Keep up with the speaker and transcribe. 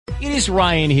It is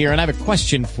Ryan here, and I have a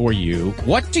question for you.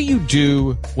 What do you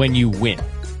do when you win?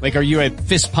 Like, are you a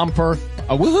fist pumper,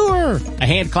 a woohooer, a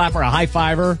hand clapper, a high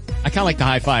fiver? I kind of like the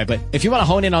high five, but if you want to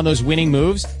hone in on those winning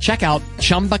moves, check out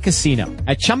Chumba Casino.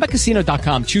 At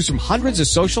ChumbaCasino.com, choose from hundreds of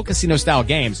social casino-style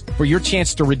games for your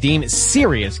chance to redeem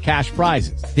serious cash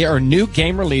prizes. There are new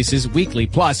game releases weekly,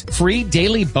 plus free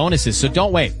daily bonuses. So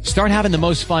don't wait. Start having the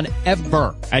most fun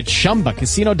ever at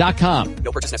ChumbaCasino.com.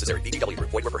 No purchase necessary. VGW.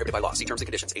 Void where prohibited by law. See terms and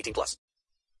conditions. 18+.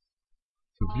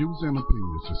 The views and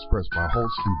opinions expressed by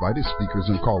hosts, invited speakers,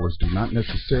 and callers do not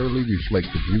necessarily reflect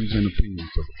the views and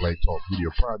opinions of the Black Talk Media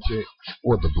Project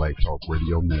or the Black Talk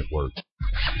Radio Network.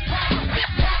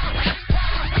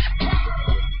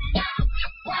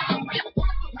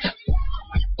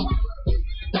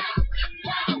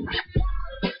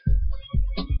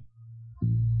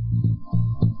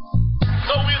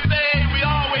 So we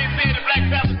always say at the Black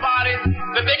Panther Party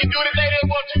that they can do anything they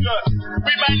want to us.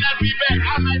 We might not be back.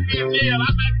 I might be in jail. I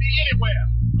might be anywhere.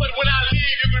 But when I leave,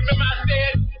 you remember I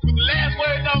said, with the last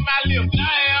words on my lips,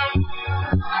 I am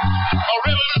a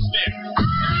revolutionary.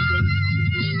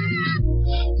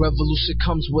 Revolution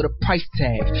comes with a price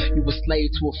tag. You a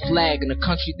slave to a flag in a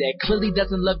country that clearly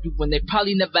doesn't love you when they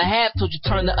probably never have. Told you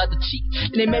turn the other cheek,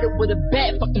 and they made it with a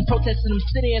bat. Fucking protesting them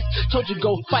sit-ins. Told you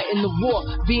go fight in the war.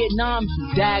 Vietnam,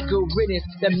 you died good riddance.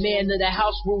 That man of the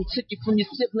house rule took you from your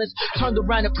siblings. Turned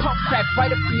around and pump crap right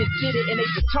up in your city, and they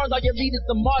turned all your leaders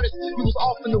to martyrs. You was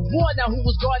off in the war, now who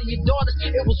was guarding your daughters?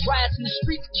 It was riots in the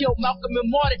streets, killed Malcolm and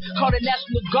Martin. Called the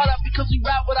National Guard up because we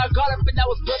ride with our guard up, and that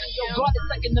was building your guard. The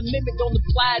Second Amendment don't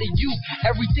apply to you.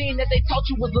 Everything that they taught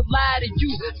you was a lie to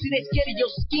you. See, they scared of your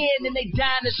skin and they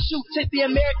dying to shoot. Take the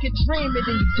American dream and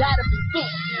then you die to pursuit.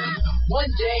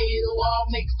 One day it'll all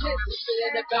make sense. If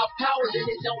it ain't about power, then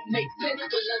it don't make sense.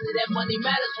 But none of that money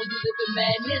matters when you live in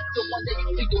madness. So one day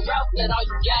you figure out that all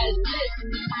you got is this.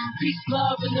 Peace,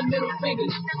 love, and the middle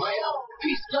fingers. Right on.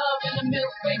 Peace, love, and the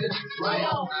middle fingers. Right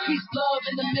on. Peace, love,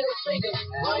 and the middle fingers.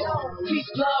 Right on. Peace,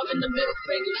 love, and the middle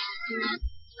fingers.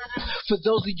 For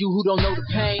those of you who don't know the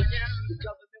pain.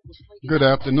 Good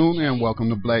afternoon and welcome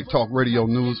to Black Talk Radio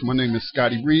News. My name is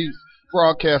Scotty Reeves,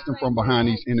 broadcasting from behind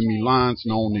these enemy lines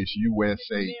known as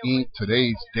USA Inc.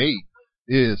 Today's date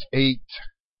is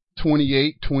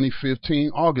 8/28/2015,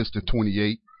 August the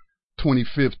 28th,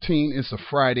 2015. It's a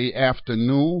Friday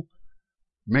afternoon.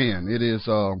 Man, it is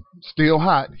still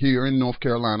hot here in North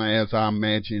Carolina, as I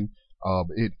imagine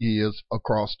it is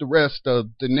across the rest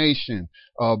of the nation.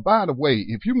 By the way,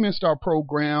 if you missed our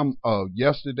program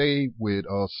yesterday with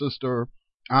Sister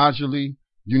Ajali,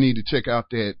 you need to check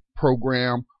out that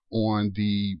program on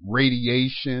the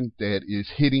radiation that is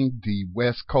hitting the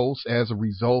West Coast as a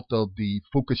result of the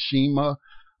Fukushima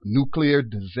nuclear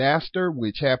disaster,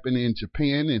 which happened in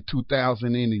Japan in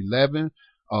 2011.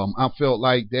 I felt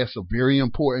like that's a very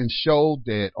important show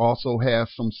that also has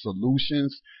some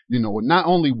solutions, not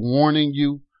only warning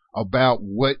you about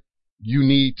what you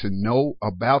need to know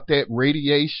about that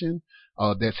radiation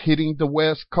that's hitting the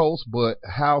West Coast, but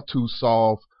how to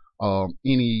solve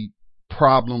any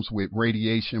problems with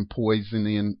radiation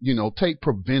poisoning, take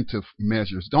preventive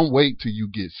measures. Don't wait till you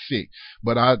get sick.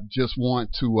 But I just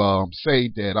want to say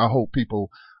that I hope people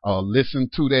listen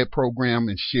to that program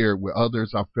and share it with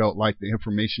others. I felt like the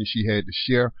information she had to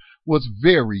share was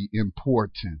very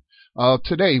important.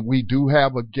 Today we do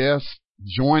have a guest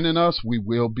joining us. We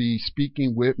will be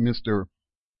speaking with Mr.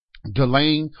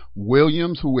 Tremaine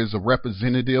Williams, who is a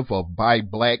representative of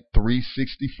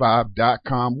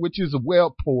BuyBlack365.com, which is a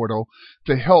web portal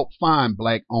to help find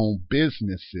black-owned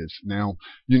businesses. Now,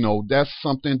 that's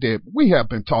something that we have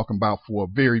been talking about for a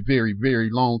very, very, very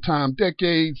long time,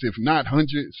 decades, if not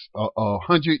hundred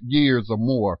years or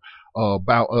more,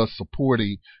 about us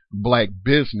supporting black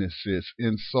businesses.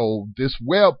 And so this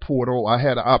web portal, I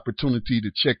had an opportunity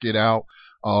to check it out.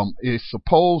 It's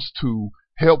supposed to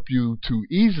help you to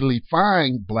easily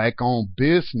find black-owned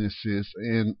businesses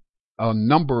in a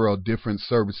number of different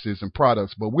services and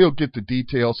products. But we'll get the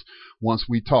details once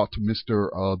we talk to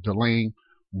Mr. Tremaine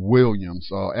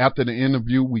Williams. After the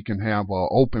interview, we can have an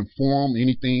open forum,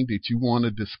 anything that you want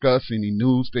to discuss, any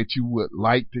news that you would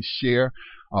like to share.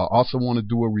 Also want to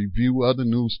do a review of the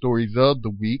news stories of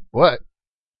the week. But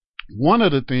one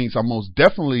of the things I most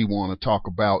definitely want to talk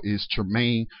about is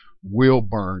Tremaine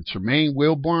Wilbourn. Tremaine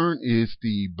Wilbourn is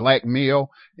the black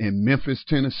male in Memphis,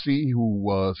 Tennessee, who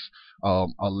was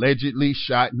allegedly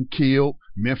shot and killed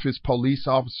Memphis police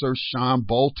officer Sean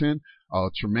Bolton.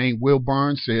 Tremaine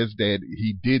Wilbourn says that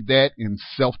he did that in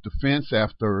self-defense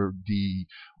after the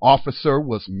officer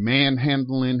was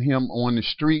manhandling him on the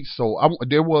street. So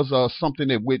there was something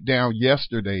that went down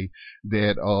yesterday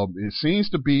that it seems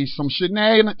to be some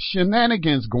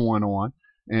shenanigans going on,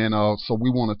 and so we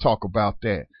want to talk about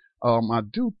that. I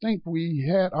do think we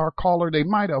had our caller. They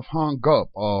might have hung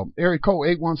up. Area code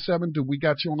 817, do we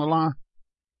got you on the line?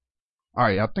 All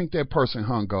right, I think that person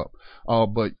hung up.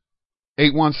 But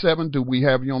 817, do we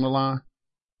have you on the line?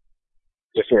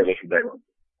 Yes, sir. This is David.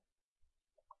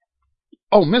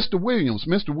 Oh, Mr. Williams.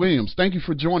 Mr. Williams, thank you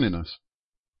for joining us.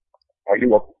 Are you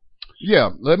welcome?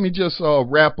 Yeah, let me just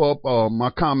wrap up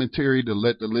my commentary to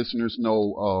let the listeners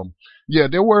know.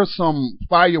 There were some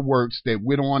fireworks that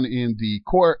went on in the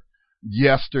court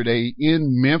yesterday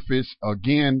in Memphis,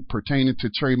 again pertaining to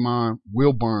Tremaine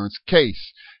Wilbourn's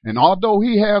case. And although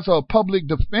he has a public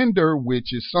defender,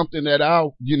 which is something that I,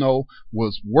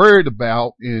 was worried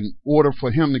about in order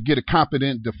for him to get a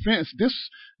competent defense,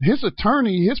 his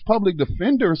attorney, his public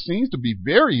defender, seems to be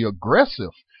very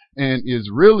aggressive and is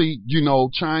really,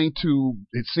 trying to,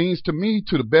 it seems to me,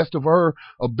 to the best of her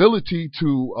ability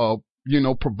to,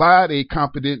 provide a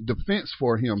competent defense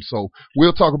for him. So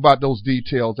we'll talk about those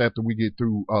details after we get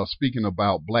through speaking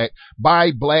about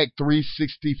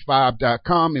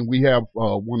buyblack365.com. And we have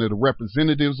one of the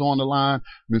representatives on the line,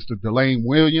 Mr. Tremaine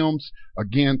Williams.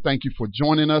 Again, thank you for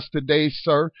joining us today,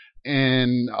 sir.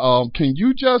 And can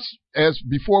you just,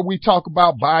 before we talk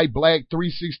about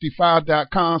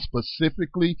buyblack365.com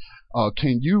specifically,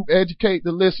 can you educate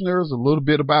the listeners a little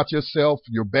bit about yourself,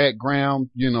 your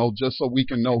background, just so we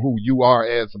can know who you are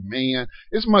as a man,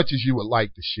 as much as you would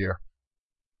like to share?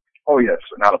 Oh, yes,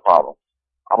 not a problem.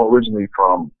 I'm originally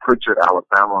from Pritchard,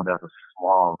 Alabama. That's a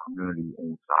small community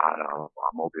inside of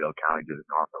Mobile County, just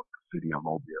north of the city of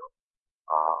Mobile.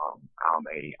 I'm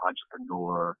a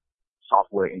entrepreneur,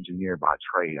 software engineer by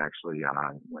trade. Actually,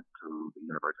 I went to the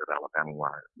University of Alabama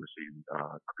where I received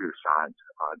a computer science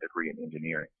degree in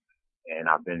engineering. And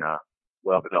I've been a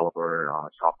web developer,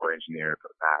 software engineer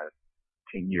for the past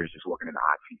 10 years, just working in the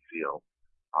IT field.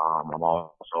 I'm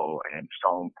also a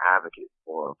strong advocate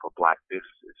for Black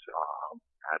businesses.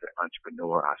 As an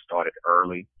entrepreneur, I started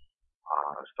early.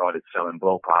 Started selling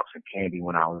blow pops and candy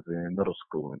when I was in middle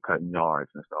school and cutting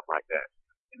yards and stuff like that.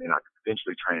 And then I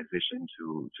eventually transitioned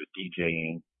to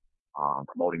DJing,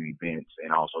 promoting events,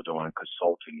 and also doing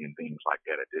consulting and things like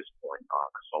that at this point,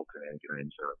 consulting and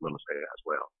getting into real estate as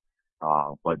well.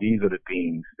 But these are the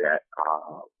things that's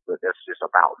just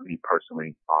about me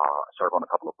personally. I serve on a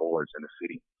couple of boards in the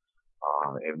city,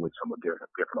 and with some of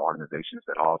different organizations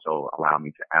that also allow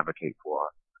me to advocate for,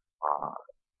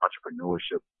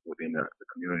 entrepreneurship within the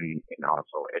community and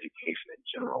also education in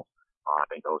general. I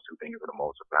think those two things are the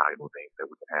most valuable things that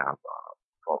we can have,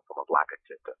 from a Black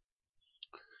agenda.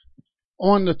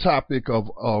 On the topic of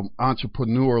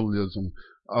entrepreneurialism,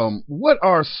 what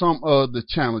are some of the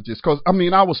challenges? Because, I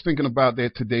was thinking about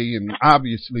that today, and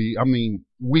obviously,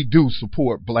 we do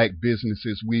support Black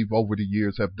businesses. We've, over the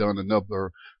years, have done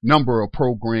another number of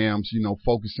programs,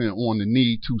 focusing on the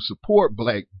need to support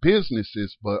Black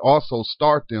businesses, but also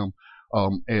start them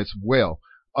as well.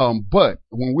 But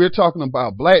when we're talking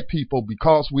about Black people,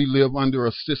 because we live under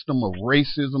a system of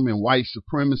racism and white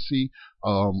supremacy,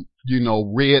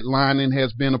 redlining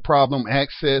has been a problem.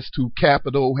 Access to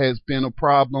capital has been a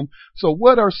problem. So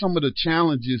what are some of the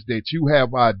challenges that you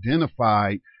have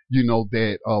identified,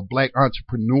 that Black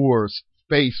entrepreneurs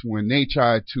face when they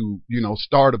try to,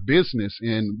 start a business,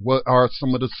 and what are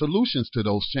some of the solutions to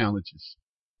those challenges?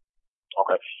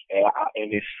 Okay.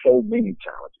 And there's so many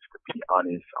challenges, to be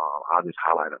honest. I'll just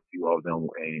highlight a few of them.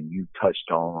 And you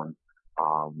touched on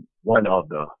one of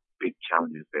the big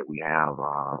challenges that we have,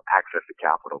 access to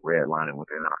capital, redlining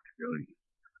within our community.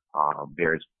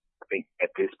 There's, I think,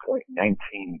 at this point,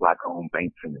 19 Black-owned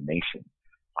banks in the nation.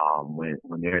 When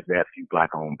there's that few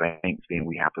Black-owned banks, then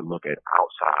we have to look at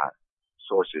outside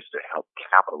sources to help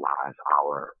capitalize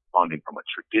our funding from a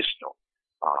traditional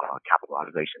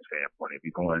capitalization standpoint. If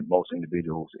you're going, most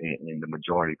individuals in the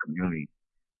majority community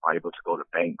are able to go to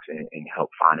banks and help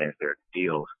finance their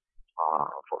deals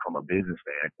from a business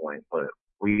standpoint, but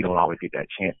we don't always get that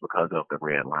chance because of the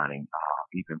redlining.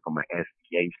 Even from an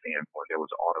SBA standpoint, there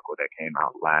was an article that came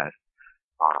out last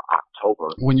October.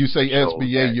 When you say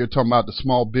SBA, you're talking about the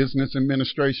Small Business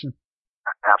Administration?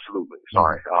 Absolutely.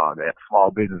 Sorry. That Small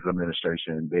Business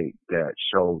Administration, that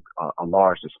showed a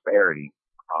large disparity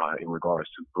in regards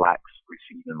to Blacks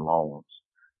receiving loans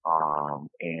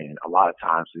And a lot of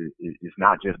times it's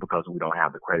not just because we don't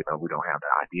have the credit or we don't have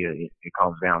the idea. It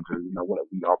comes down to, what,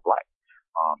 we are black.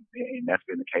 And that's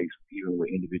been the case even with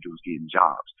individuals getting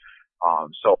jobs.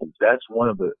 So that's one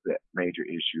of the major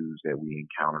issues that we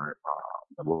encounter,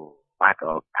 the lack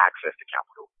of access to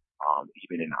capital.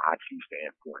 Even in the IT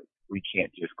standpoint, we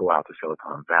can't just go out to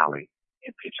Silicon Valley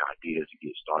and pitch ideas and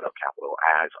get startup capital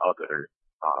as other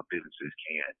businesses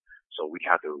can. So we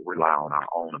have to rely on our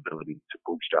own ability to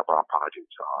bootstrap our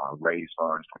projects, raise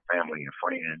funds from family and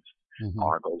friends,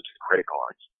 or go to credit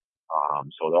cards.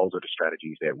 So those are the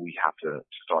strategies that we have to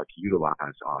start to utilize.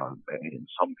 And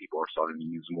some people are starting to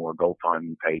use more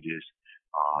GoFundMe pages,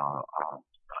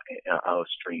 and other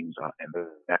streams, and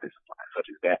methods such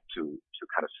as that to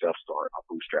kind of self-start or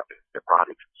bootstrap their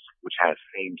projects, which has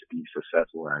seemed to be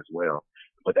successful as well.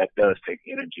 But that does take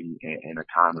energy and a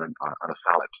time and a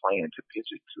solid plan to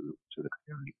pitch it to the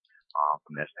community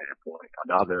from that standpoint.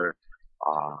 Another,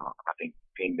 I think,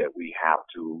 thing that we have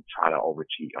to try to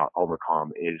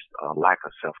overcome is a lack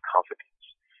of self-confidence.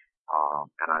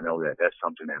 And I know that that's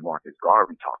something that Marcus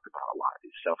Garvey talked about a lot,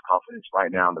 is self-confidence.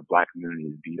 Right now, the black community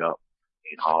is beat up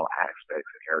in all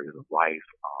aspects and areas of life,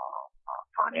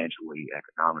 financially,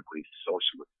 economically,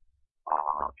 socially,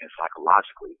 and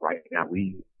psychologically. Right now,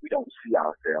 we don't see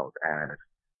ourselves as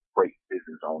great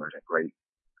business owners and great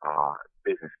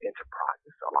business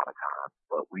enterprises a lot of times,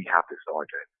 but we have to start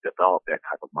to develop that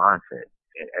type of mindset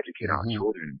and educate our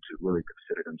children to really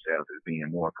consider themselves as being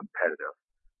more competitive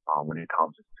when it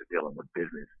comes to dealing with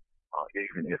business.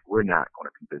 Even if we're not going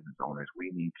to be business owners,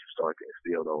 we need to start to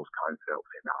instill those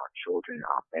concepts in our children,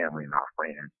 our family, and our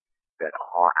friends that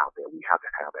are out there. We have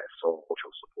to have that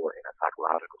social support and that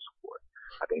psychological support.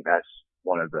 I think that's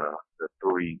one of the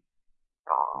three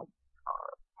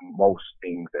most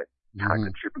things that kind of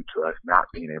contribute to us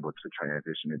not being able to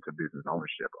transition into business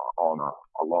ownership on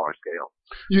a large scale.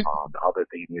 The other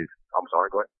thing is, I'm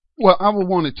sorry, go ahead. Well, I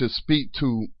wanted to speak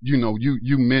to,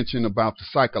 you mentioned about the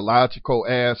psychological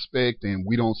aspect, and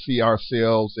we don't see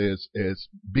ourselves as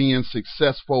being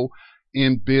successful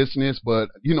in business, but,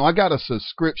 I got a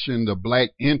subscription to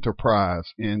Black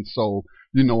Enterprise, and so,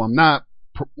 I'm not,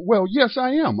 well, yes,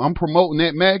 I am. I'm promoting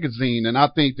that magazine, and I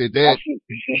think that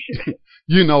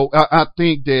I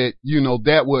think that,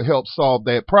 that will help solve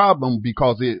that problem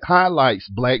because it highlights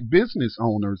black business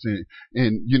owners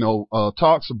and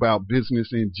talks about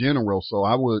business in general. So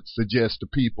I would suggest to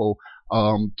people,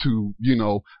 to,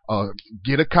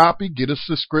 get a copy, get a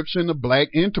subscription to Black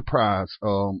Enterprise,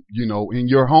 in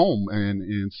your home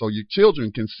and so your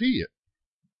children can see it.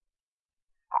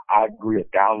 I agree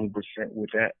 1,000% with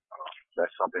that.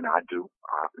 That's something I do.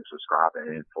 I've been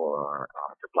subscribing for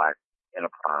to Black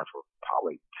Enterprise for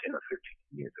probably 10 or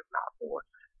 15 years, if not more,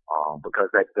 because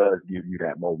that does give you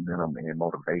that momentum and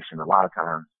motivation. A lot of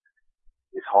times,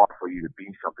 it's hard for you to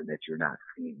be something that you're not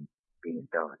seeing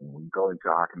being done. And when you go into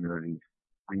our communities,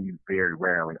 we very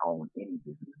rarely own any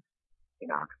business in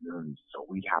our communities, so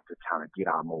we have to kind of get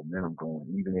our momentum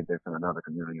going, even if it's in another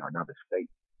community or another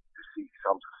state, to see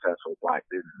some successful black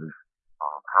businesses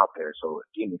out there. So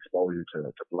getting exposure to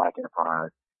Black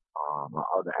Enterprise,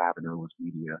 other avenues,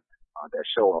 media, that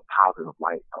show a positive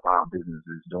light of our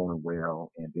businesses doing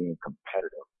well and being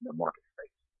competitive in the market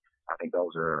space. I think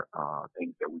those are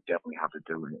things that we definitely have to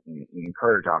do and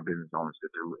encourage our business owners to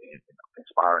do and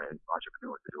inspire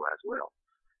entrepreneurs to do as well.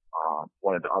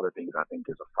 One of the other things I think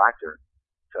is a factor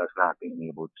to us not being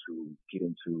able to get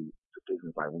into the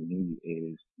business like we need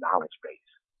is knowledge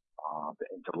base, the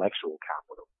intellectual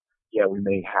capital. Yeah, we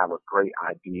may have a great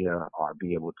idea or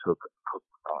be able to cook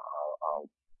a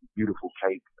beautiful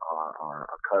cake or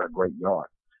cut a great yard,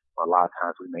 but a lot of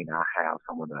times we may not have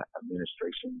some of the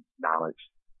administration knowledge,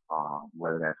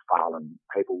 whether that's filing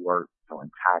paperwork,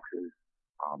 doing taxes,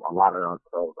 a lot of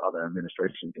those other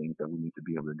administration things that we need to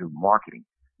be able to do. Marketing,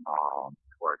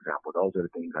 for example, those are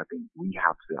the things I think we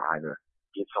have to either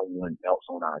get someone else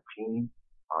on our team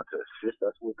to assist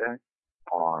us with that,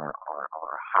 or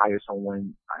hire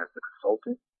someone as a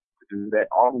consultant to do that,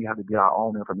 or we have to get our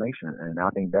own information. And I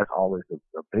think that's always the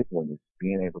big one, is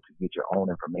being able to get your own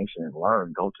information and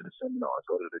learn, go to the seminars,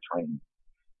 go to the training,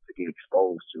 to get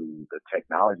exposed to the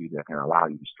technology that can allow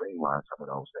you to streamline some of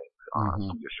those things,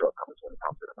 some of your shortcomings when it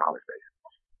comes to the knowledge base.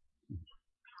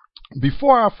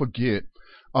 Before I forget,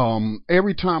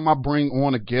 every time I bring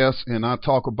on a guest and I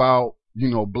talk about,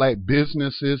 black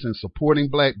businesses and supporting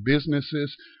black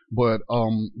businesses, but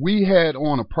we had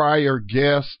on a prior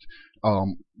guest,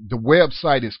 the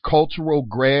website is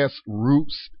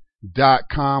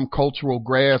culturalgrassroots.com,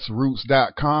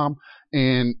 culturalgrassroots.com,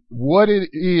 and what it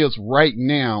is right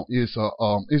now is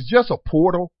it's just a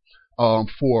portal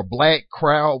for black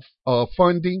crowd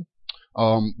funding.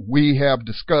 We have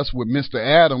discussed with Mr.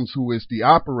 Adams, who is the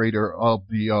operator of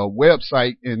the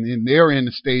website, and they're in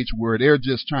the stage where they're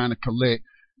just trying to collect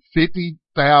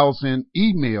 50,000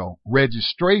 email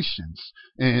registrations,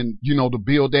 and to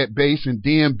build that base and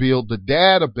then build the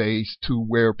database to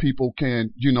where people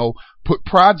can put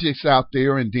projects out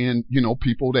there, and then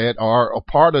people that are a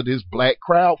part of this black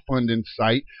crowdfunding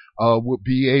site would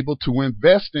be able to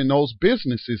invest in those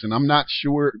businesses. And I'm not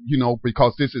sure,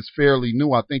 because this is fairly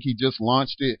new. I think he just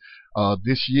launched it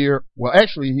this year. Well,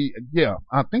 actually,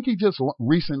 I think he just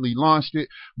recently launched it,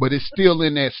 but it's still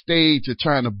in that stage of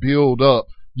trying to build up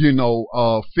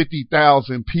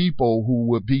 50,000 people who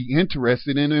would be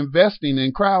interested in investing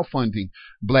in crowdfunding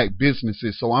black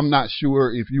businesses. So I'm not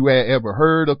sure if you had ever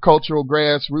heard of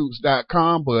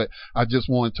culturalgrassroots.com, but I just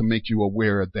wanted to make you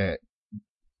aware of that.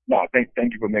 No, thank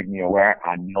you for making me aware.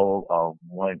 I know of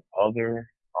one other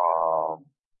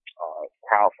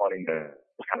crowdfunding that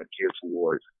kind of geared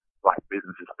towards black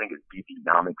businesses. I think it's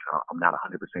BBnomics. I'm not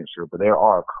 100% sure, but there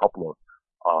are a couple of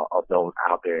those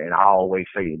out there, and I always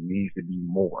say it needs to be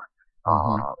more.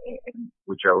 And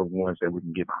whichever ones that we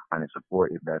can get behind and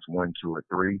support, if that's 1, 2, or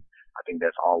 3, I think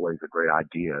that's always a great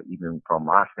idea. Even from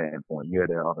my standpoint,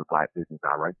 there are other black business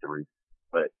directories,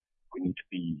 but we need to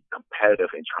be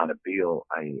competitive in trying to build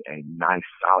a nice,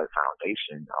 solid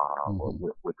foundation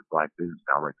with the black business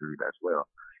directory as well.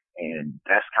 And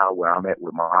that's kind of where I'm at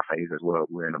with my phase as well.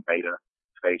 We're in a beta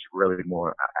stage, really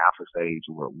more alpha stage.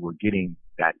 We're getting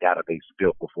that database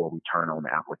built before we turn on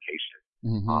the application.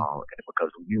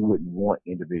 Because you wouldn't want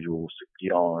individuals to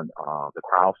get on the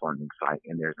crowdfunding site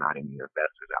and there's not any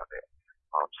investors out there.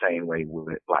 Same way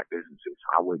with black businesses.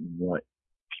 I wouldn't want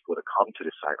people to come to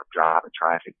the site or driving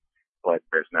traffic, but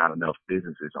there's not enough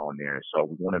businesses on there. So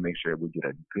we want to make sure we get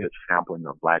a good sampling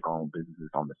of black-owned businesses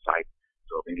on the site.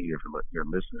 So if any of your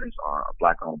listeners are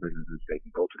black-owned businesses, they can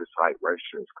go to the site,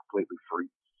 register. It's completely free.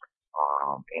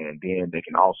 And then they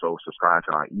can also subscribe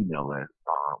to our email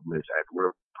list as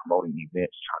we're promoting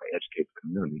events, trying to educate the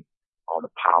community on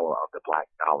the power of the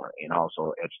black dollar, and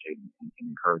also educating and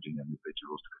encouraging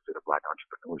individuals to consider black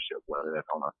entrepreneurship, whether that's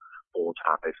on a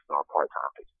full-time basis or a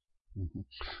part-time basis.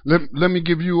 Let me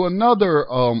give you another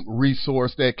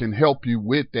resource that can help you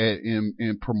with that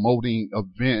in promoting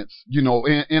events.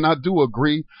 And I do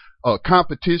agree,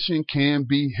 competition can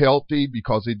be healthy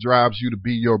because it drives you to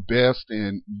be your best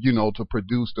and to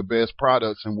produce the best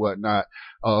products and whatnot.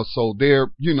 So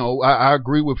there, I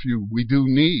agree with you. We do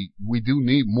need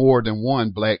more than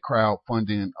one black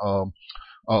crowdfunding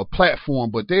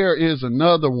platform, but there is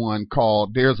another one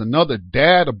there's another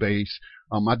database.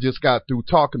 I just got through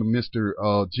talking to Mr.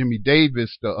 Jimmy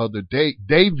Davies the other day,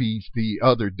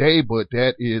 but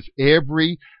that is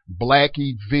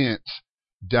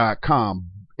everyblackevent.com,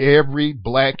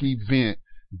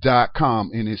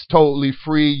 everyblackevent.com, and it's totally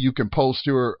free. You can post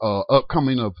your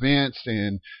upcoming events,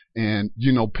 and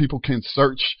people can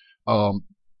search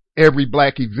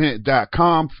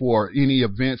everyblackevent.com for any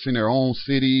events in their own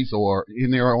cities or in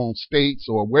their own states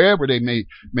or wherever they may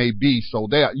be. So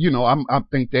that, I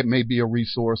think that may be a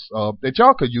resource that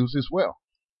y'all could use as well.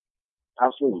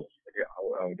 Absolutely. Yeah,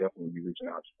 I would definitely be reaching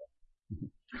out to them.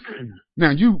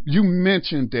 Now, you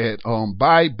mentioned that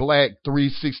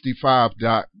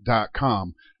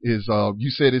buyblack365.com is you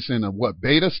said it's in a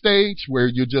beta stage where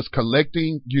you're just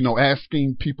collecting,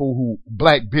 asking people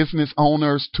black business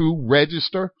owners to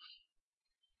register?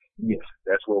 Yes,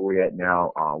 that's where we're at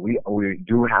now. We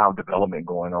do have development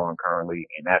going on currently,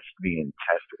 and that's being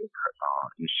tested,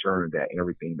 ensuring that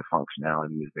everything, the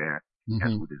functionality is there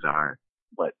as we desire.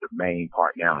 But the main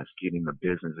part now is getting the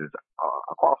businesses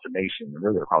across the nation and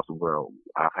really across the world.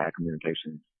 I've had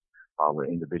communications with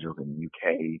individuals in the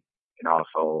UK and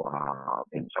also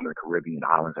in some of the Caribbean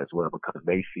islands as well, because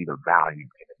they see the value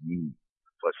and the need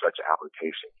for such an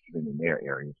application even in their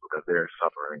areas, because they're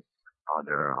suffering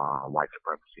under white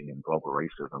supremacy and global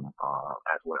racism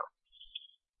as well.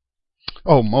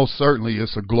 Oh, most certainly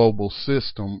it's a global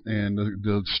system, and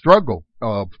the struggle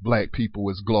of black people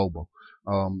is global.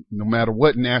 No matter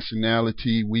what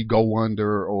nationality we go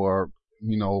under or,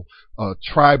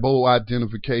 tribal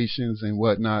identifications and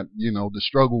whatnot, the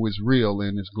struggle is real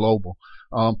and it's global.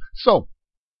 So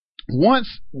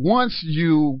once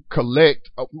you collect,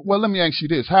 let me ask you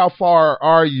this: how far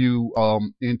are you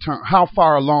how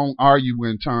far along are you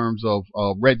in terms of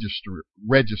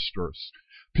registrars,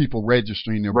 people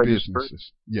registering their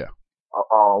businesses? Yeah.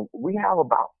 We have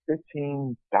about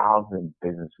 15,000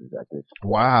 businesses at this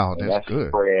point. Wow, that's good.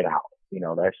 Spread out.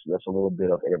 That's a little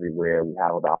bit of everywhere. We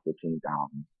have about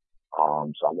 15,000.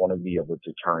 So I want to be able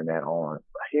to turn that on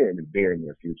here in the very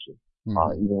near future.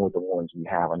 Mm-hmm. Even with the ones we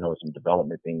have, I know some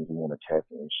development things we want to test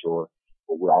and ensure,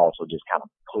 but we're also just kind of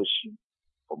pushing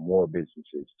for more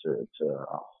businesses to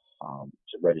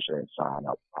register and sign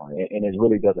up. And it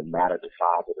really doesn't matter the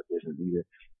size of the business either.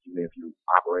 Even if you're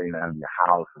operating out of your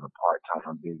house as a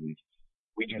part-time business,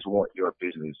 we just want your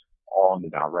business on the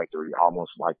directory,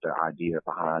 almost like the idea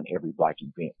behind every black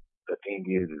event. The thing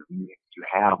is you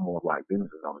have more black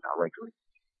businesses on the directory,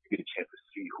 you get a chance to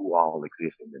see who all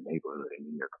exists in the neighborhood and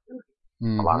in your community.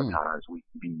 A lot of Mm-hmm. times we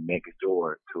can be next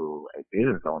door to a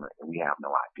business owner and we have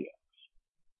no idea.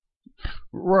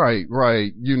 Right,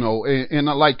 right. And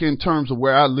like in terms of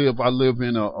where I live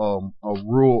in a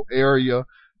rural area.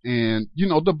 And,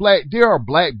 there are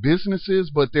black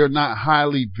businesses, but they're not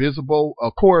highly visible.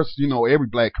 Of course, every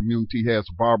black community has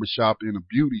a barbershop and a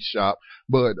beauty shop.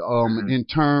 But, Mm-hmm. in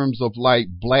terms of like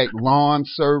black lawn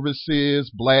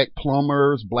services, black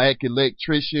plumbers, black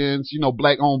electricians,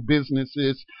 black owned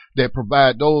businesses that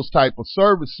provide those type of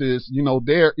services,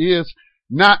 there is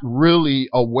not really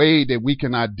a way that we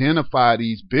can identify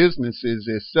these businesses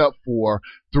except for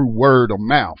through word of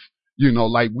mouth.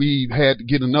 Like we had to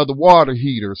get another water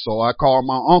heater. So I called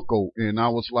my uncle and I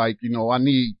was like, I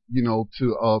need,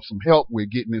 some help with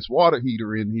getting this water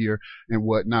heater in here and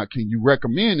whatnot. Can you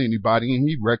recommend anybody? And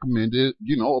he recommended,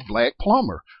 a black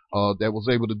plumber, that was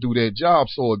able to do that job.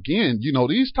 So again,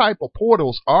 these type of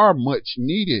portals are much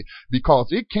needed because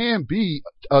it can be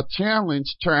a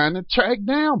challenge trying to track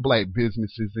down black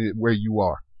businesses where you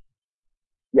are.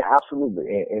 Yeah,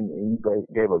 absolutely. And you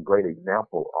gave a great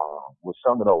example. With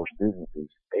some of those businesses,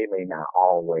 they may not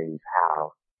always have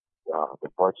the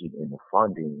budget and the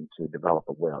funding to develop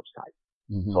a website.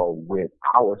 Mm-hmm. So with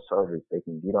our service, they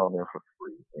can get on there for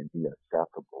free and be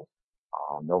accessible,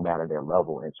 no matter their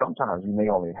level. And sometimes you may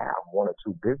only have one or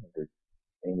two businesses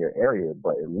in your area,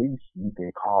 but at least you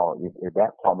can call if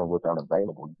that plumber was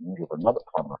unavailable. You can give another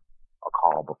plumber a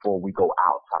call before we go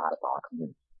outside of our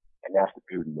community. And that's the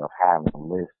beauty of having a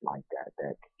list like that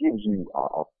gives you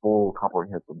a full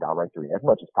comprehensive directory as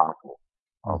much as possible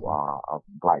of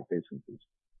black businesses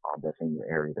that's in your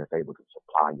area that's able to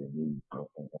supply your needs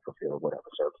and fulfill whatever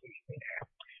services you need.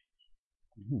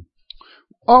 Mm-hmm.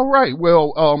 All right.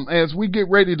 Well, as we get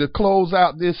ready to close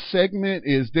out this segment,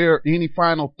 is there any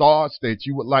final thoughts that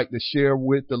you would like to share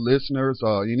with the listeners?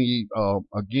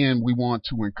 Again, we want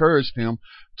to encourage them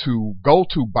to go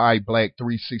to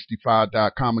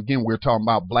buyblack365.com. Again, we're talking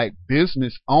about black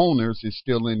business owners. Is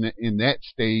still in that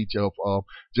stage of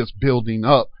just building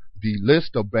up the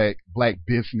list of black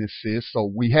businesses. So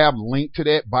we have a link to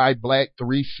that,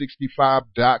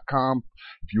 buyblack365.com.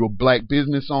 If you're a black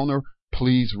business owner,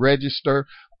 please register.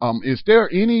 Is there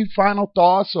any final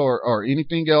thoughts or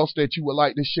anything else that you would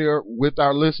like to share with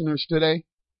our listeners today?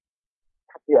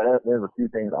 Yeah, there's a few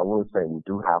things I would say. We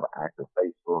do have an active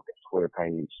Facebook and Twitter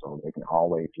page, so they can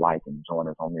always like and join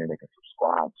us on there. They can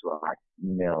subscribe to our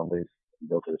email list. You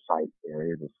go to the site, there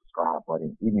is a subscribe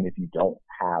button. Even if you don't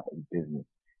have a business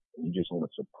and you just want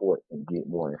to support and get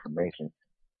more information,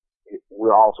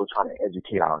 we're also trying to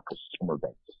educate our consumer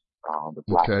base. The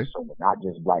black consumer, not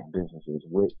just black businesses,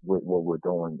 with what we're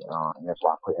doing. And that's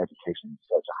why I put education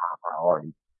such a high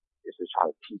priority, is to try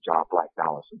to teach our black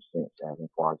dollars some sense as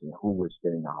far as who we're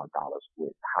spending our dollars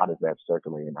with. How does that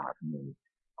circulate in our community?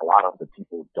 A lot of the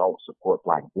people don't support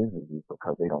black businesses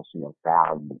because they don't see a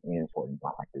value in supporting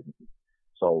black businesses.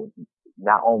 So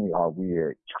not only are we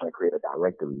trying to create a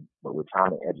directory, but we're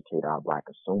trying to educate our black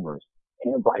consumers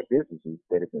and black businesses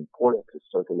that it's important to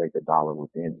circulate the dollar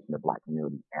within the black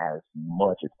community as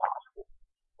much as possible.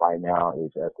 Right now,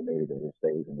 it's estimated that it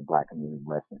stays in the black community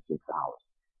less than 6 hours.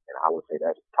 And I would say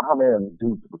that's primarily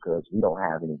due to because we don't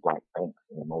have any black banks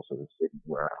in most of the cities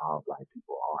where our black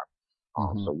people are.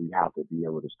 So we have to be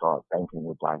able to start banking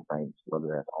with black banks, whether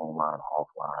that's online or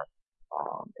offline,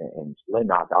 and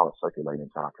letting our dollars circulate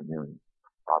into our community.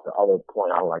 The other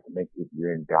point I would like to make, if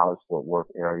you're in Dallas-Fort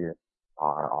Worth area,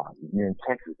 if you're in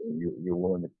Texas and you're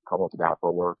willing to come up to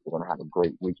Dallas-Fort Worth, we're going to have a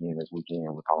great weekend this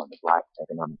weekend. We're calling it the Black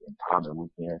Economic Empowerment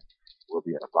Weekend. We'll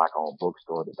be at a black-owned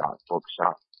bookstore, the Dot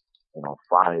Bookshop. And on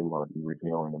Friday, we're going to be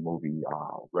reviewing the movie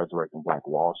Resurrecting Black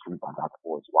Wall Street by Dr.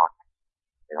 Forrest Watson.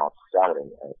 And on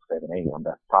Saturday at 7 a.m.,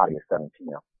 that's Friday at 7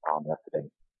 p.m. That's today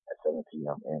at 7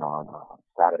 p.m. And on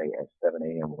Saturday at 7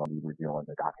 a.m., we're going to be reviewing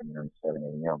the documentary 7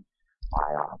 a.m. by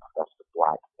Professor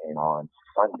Black. And on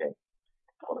Sunday,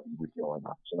 we're going to be reviewing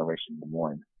Generation 1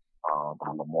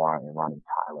 by Lamar and Ronnie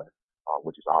Tyler,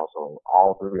 which is also,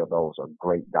 all three of those are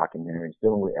great documentaries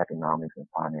dealing with economics and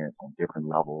finance on different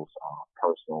levels,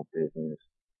 personal, business,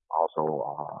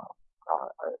 also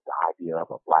the idea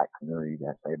of a black community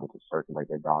that's able to circulate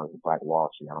their dollars in Black Wall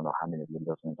Street. I don't know how many of your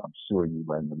listeners, I'm sure you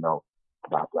letting them know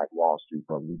about Black Wall Street,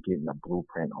 but we're getting a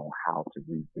blueprint on how to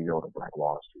rebuild a Black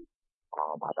Wall Street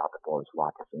by Dr. Boris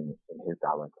Watson in his DVD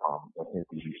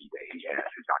that he has,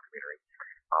 his documentary.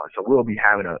 So we'll be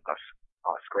having a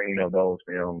screening of those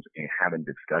films and having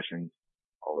discussions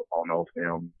on those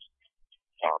films.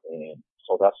 And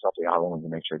so that's something I wanted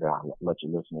to make sure that I let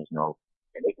your listeners know.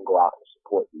 And they can go out and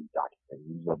support these documentaries.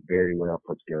 These are very well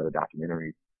put together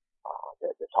documentaries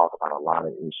that talk about a lot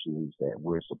of issues that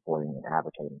we're supporting and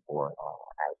advocating for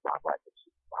as Black People.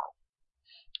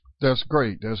 That's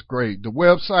great. That's great. The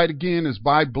website again is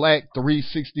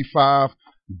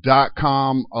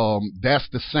buyblack365.com. That's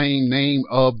the same name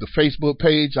of the Facebook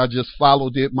page. I just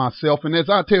followed it myself. And as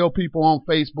I tell people on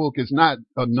Facebook, it's not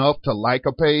enough to like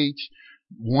a page.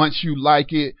 Once you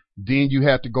like it, then you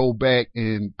have to go back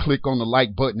and click on the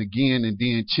like button again and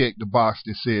then check the box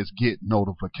that says get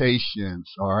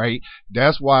notifications. All right.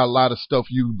 That's why a lot of stuff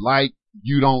you like,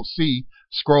 you don't see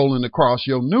scrolling across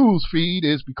your news feed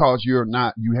is because you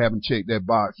haven't checked that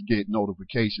box, get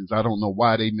notifications. I don't know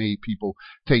why they made people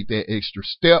take that extra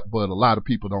step, but a lot of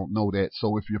people don't know that.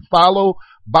 So if you follow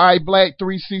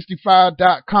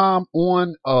buyblack365.com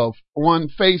on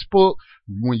Facebook,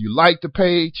 when you like the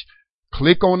page,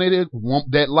 click on it,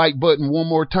 that like button one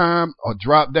more time, a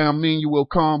drop down menu will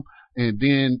come, and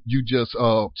then you just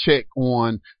check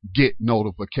on get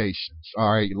notifications.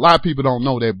 All right. A lot of people don't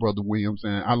know that, Brother Williams,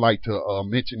 and I like to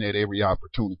mention that every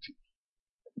opportunity.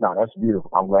 No, that's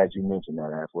beautiful. I'm glad you mentioned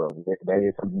that as well. That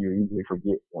is something you easily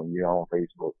forget when you're on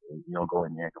Facebook and you don't go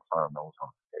in there and confirm those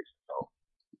notifications. So,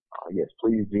 yes,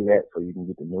 please do that so you can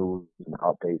get the news and the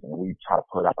updates. And we try to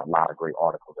put out a lot of great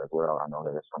articles as well. I know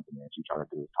that that's something that you try to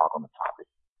do is talk on the topic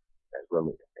that's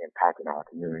really impacting our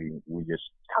community. We just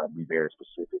kind of be very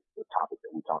specific. The topic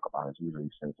that we talk about is usually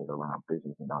centered around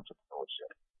business and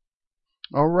entrepreneurship.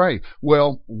 All right.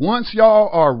 Well, once y'all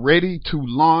are ready to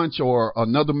launch or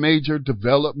another major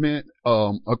development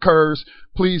occurs,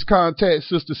 please contact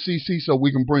Sister CC so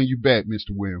we can bring you back,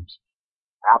 Mr. Williams.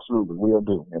 Absolutely. We'll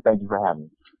do. And thank you for having me.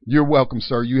 You're welcome,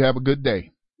 sir. You have a good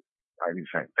day. All right.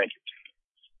 Thank you.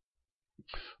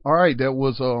 All right, that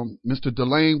was Mr.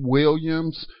 Delane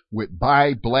Williams with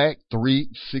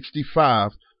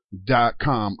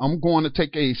buyblack365.com. I'm going to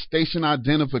take a station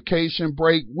identification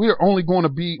break. We're only going to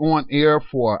be on air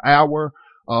for an hour.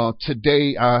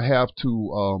 Today I have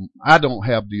to, I don't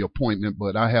have the appointment,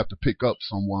 but I have to pick up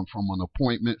someone from an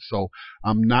appointment. So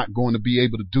I'm not going to be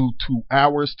able to do 2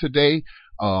 hours today.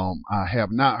 I have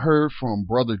not heard from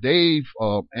Brother Dave,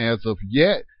 as of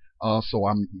yet. So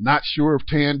I'm not sure if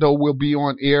Tando will be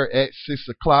on air at 6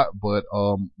 o'clock, but,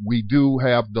 we do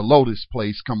have the Lotus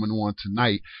Place coming on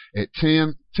tonight at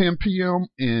 10 p.m.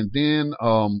 And then,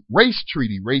 Race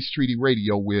Treaty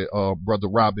Radio with, Brother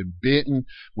Robin Benton,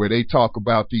 where they talk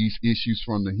about these issues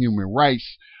from the human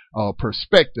rights,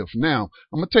 perspective. Now,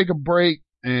 I'm going to take a break,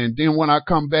 and then when I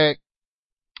come back,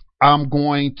 I'm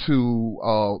going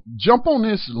to, jump on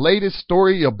this latest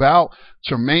story about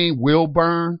Tremaine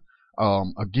Wilbourn.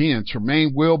 Again,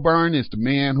 Tremaine Wilbourn is the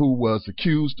man who was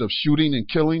accused of shooting and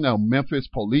killing a Memphis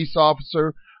police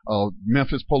officer.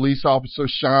 Memphis police officer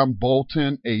Sean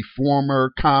Bolton, a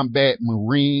former combat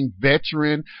Marine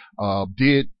veteran,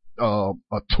 did a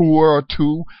tour or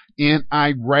two in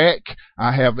Iraq.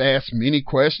 I have asked many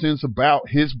questions about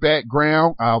his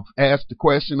background. I've asked the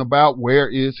question about where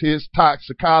is his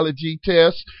toxicology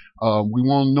test. We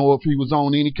want to know if he was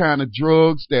on any kind of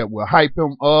drugs that will hype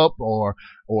him up, or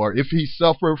if he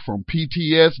suffered from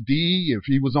PTSD, if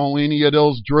he was on any of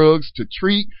those drugs to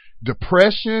treat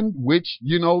depression, which,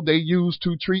 they use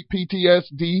to treat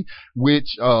PTSD,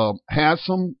 which, has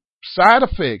some side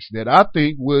effects that I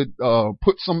think would,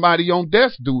 put somebody on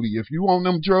death duty. If you on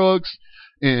them drugs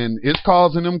and it's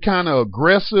causing them kind of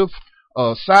aggressive,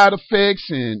 side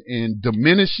effects and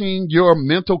diminishing your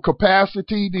mental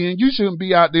capacity, then you shouldn't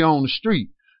be out there on the street,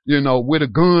 with a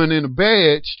gun and a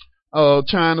badge,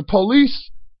 trying to police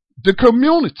the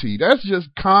community. That's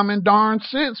just common darn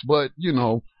sense. But,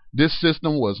 this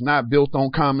system was not built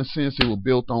on common sense. It was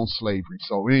built on slavery.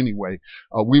 So anyway,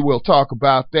 we will talk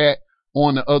about that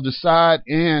on the other side.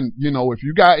 And, if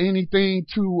you got anything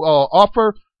to,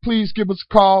 offer, please give us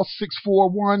a call,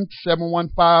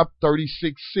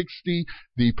 641-715-3660.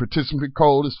 The participant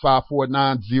code is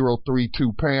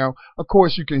 549-032 #. Of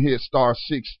course, you can hit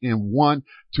 *6 and 1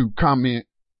 to comment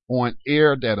on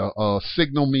air. That'll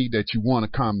signal me that you want to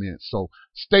comment. So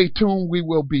stay tuned. We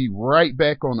will be right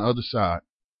back on the other side.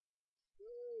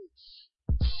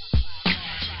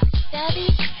 Daddy,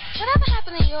 whatever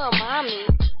happened to you and Mommy?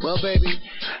 Well, baby,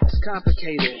 it's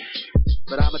complicated,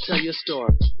 but I'm gonna tell you a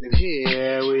story. And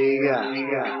here we go.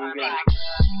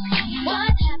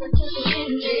 What happened to the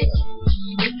music?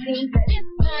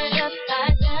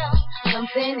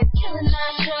 it, killing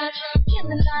our trust,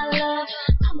 killing our love.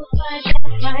 I'ma fight back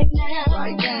right now.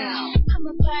 Right now.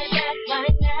 I'ma fight back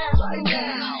right now. Right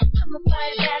now. I'ma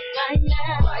fight back right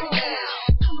now. Right now.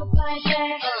 I'ma fight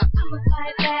back. I'ma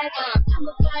fight back.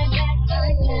 I'ma fight back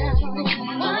right now.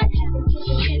 What happened to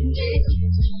the hidden deal? It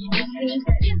seems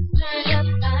that it's turned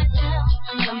upside down.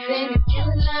 Something is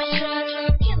killing our trust,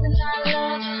 killing our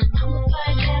love. I'ma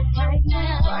fight back right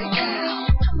now. Right now.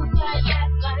 I'ma fight back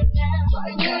right now.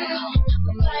 Right now.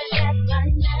 I'ma fight back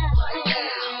right now. Right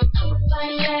now. I'ma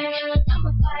fight back.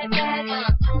 I'ma fight back.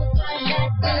 I'ma fight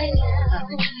back right now.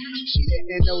 She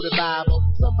didn't know the Bible.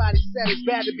 Somebody said it's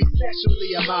bad to be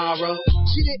sexually immoral.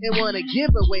 She didn't want to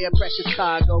give away a precious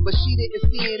cargo, but she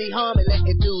didn't see any harm in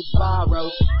letting dudes borrow.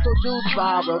 So dudes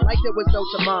borrowed like there was no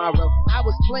tomorrow. I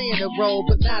was playing a role,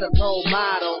 but not a role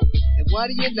model. And what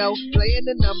do you know? Playing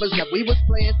the numbers that we was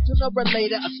playing, sooner or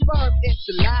later a sperm hits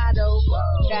the lotto.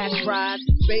 Cash prize,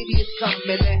 baby is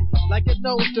coming in. Like a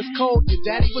nose that's cold, your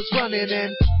daddy was running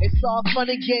in. It's all fun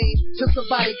and game till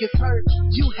somebody gets hurt.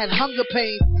 You had hunger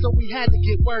pains, so we had to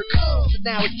get work. So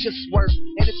now it's just work,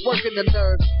 and it's working the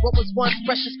nerve. What was once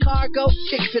precious cargo,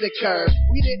 kicked to the curb.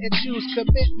 We didn't choose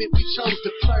commitment, we chose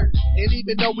to flirt. And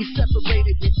even though we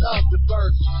separated, we loved the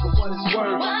birth. For what it's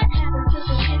worth. What happened to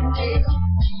the hidden deal?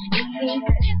 It seems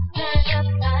that it's turned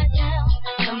upside down.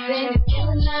 Something is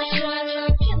killing our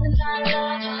trust, killing our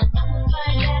love. I'ma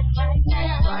fight back right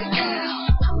now. Right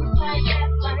now. I'ma fight back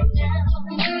right now.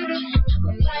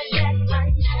 I'ma fight back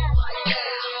right now. Right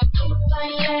now. I'ma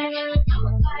fight back.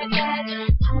 I'ma fight back.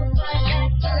 I'ma fight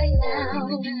back right now.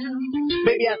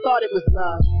 Maybe I thought it was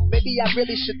love. Maybe I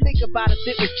really should think about if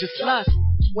it was just lust.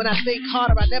 When I think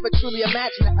harder, I never truly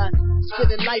imagined us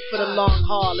spending life for the long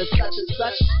haul and such and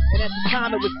such. And at the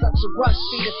time, it was such a rush,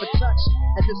 needed for touch.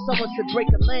 As if someone said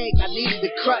break a leg, I needed a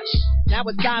crutch. Now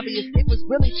it's obvious it was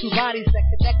really two bodies that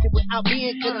connected without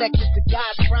being connected to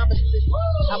God's promises.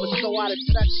 I was so out of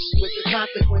touch with the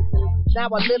consequences.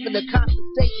 Now I live in a constant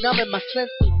state, numbing my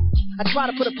senses. I try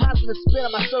to put a positive spin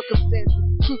on my circumstances.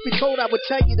 Truth be told, I would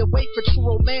tell you to wait for true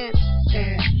romance.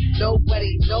 And no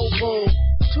wedding, no room.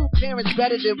 Two parents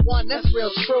better than one, that's real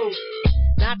true.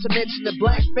 Not to mention the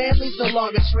black family's no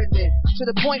longer trending. To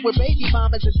the point where baby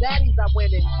mamas and daddies are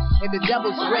winning. And the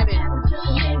devil's grinning.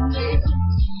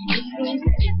 It seems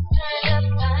that it's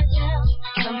turned upside down.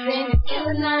 Something is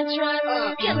killing our trust,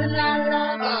 killing our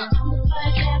love. I'ma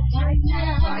fight back right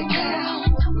now. Right now.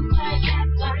 I'ma fight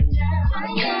back right now.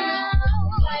 Right now.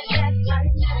 I'ma fight back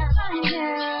right now. Right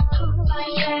now. I'ma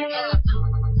fight back.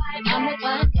 I'ma fight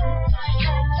back right now.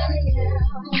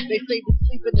 They say we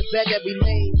sleep in the bed that we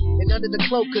made, and under the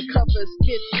cloak of covers,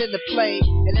 kids tend to play,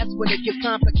 and that's when it gets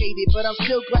complicated. But I'm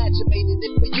still glad you made it.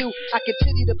 And for you, I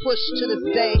continue to push to this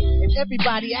day. And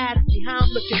everybody asks me how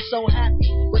I'm looking so happy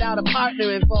without a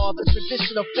partner involved, a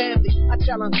traditional family. I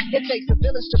tell them it takes a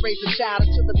village to raise a child.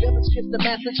 Until the village gets the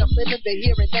message, I'm living the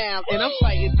here and now, and I'm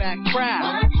fighting back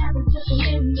proud. What happened to the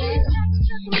hidden deal? It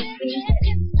seems that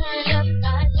it's turned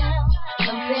upside down.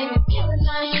 Something is killing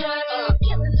our trust,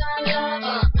 killing our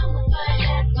love. I'ma fight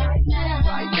back right now.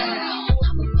 Right now.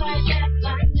 I'ma fight back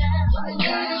right now. Right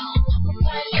now. I'ma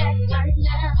fight back right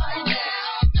now. Right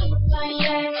now. I'ma fight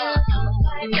back. I'ma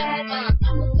fight back.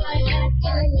 I'ma fight back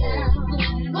right now.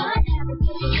 What happened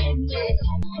to the hidden deal? It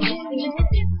seems that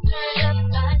it's turned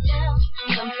upside down.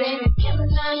 Something is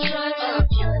killing our trust,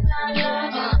 killing our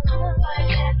love. I'ma fight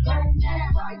back right now.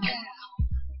 Right now.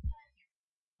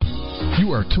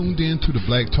 You are tuned in to the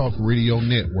Black Talk Radio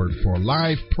Network. For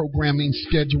live programming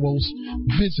schedules,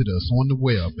 visit us on the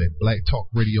web at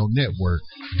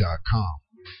blacktalkradionetwork.com.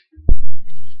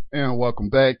 And welcome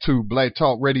back to Black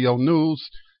Talk Radio News.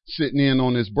 Sitting in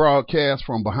on this broadcast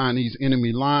from behind these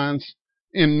enemy lines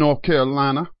in North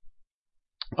Carolina.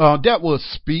 That was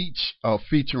Speech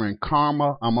featuring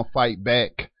Karma. I'ma fight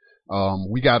back.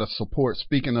 We got to support,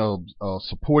 speaking of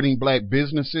supporting black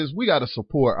businesses, we got to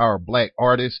support our black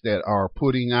artists that are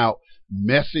putting out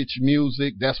message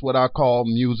music. That's what I call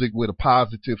music with a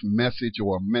positive message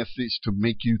or a message to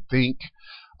make you think.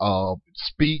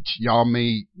 Speech, y'all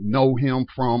may know him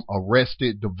from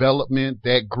Arrested Development,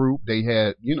 that group. They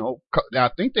had, I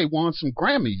think they won some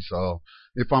Grammys,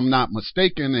 if I'm not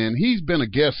mistaken, and he's been a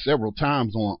guest several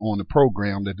times on the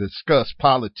program to discuss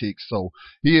politics. So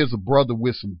he is a brother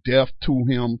with some depth to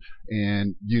him,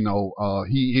 and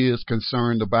he is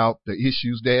concerned about the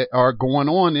issues that are going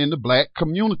on in the black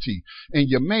community. And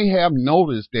you may have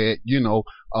noticed that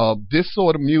this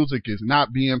sort of music is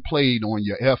not being played on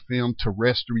your FM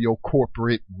terrestrial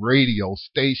corporate radio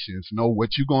stations.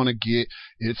 What you're gonna get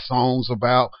is songs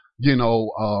about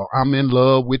I'm in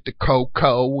love with the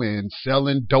cocoa and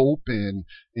selling dope and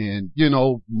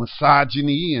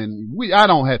misogyny, and I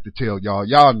don't have to tell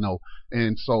y'all know.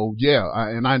 And so,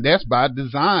 that's by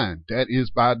design. That is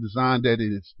by design. That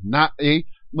is not a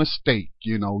mistake.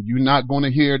 You're not going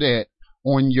to hear that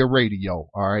on your radio.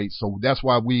 All right. So that's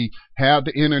why we have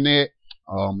the internet.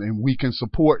 And we can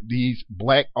support these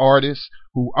black artists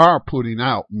who are putting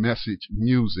out message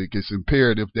music. It's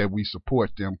imperative that we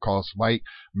support them because, like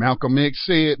Malcolm X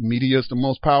said, media is the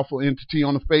most powerful entity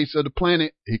on the face of the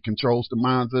planet. It controls the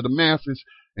minds of the masses,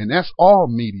 and that's all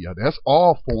media. That's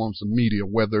all forms of media,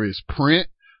 whether it's print,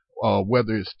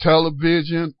 whether it's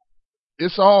television.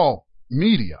 It's all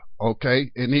media,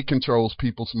 okay? And it controls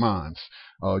people's minds.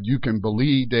 You can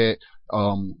believe that.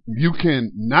 You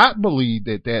can not believe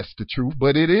that that's the truth,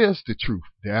 but it is the truth.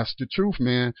 That's the truth,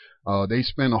 man. They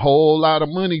spend a whole lot of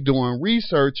money doing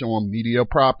research on media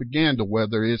propaganda,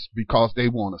 whether it's because they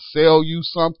want to sell you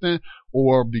something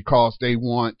or because they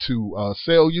want to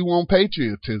sell you on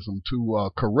patriotism to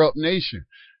a corrupt nation.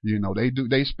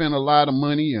 They spend a lot of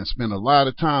money and spend a lot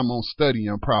of time on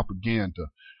studying propaganda.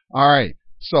 All right.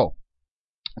 So,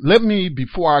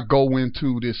 before I go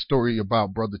into this story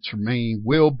about Brother Tremaine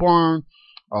Wilbourn,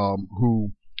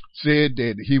 who said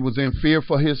that he was in fear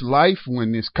for his life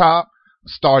when this cop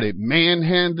started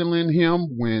manhandling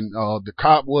him when the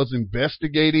cop was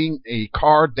investigating a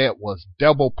car that was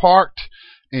double parked.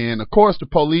 And of course, the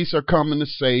police are coming to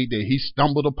say that he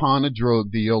stumbled upon a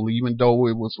drug deal, even though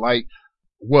it was like,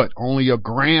 only a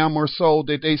gram or so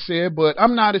that they said, but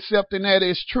I'm not accepting that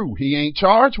as true. He ain't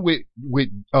charged with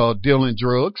dealing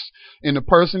drugs. And the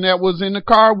person that was in the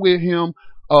car with him,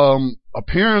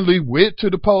 apparently went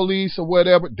to the police or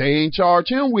whatever. They ain't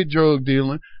charged him with drug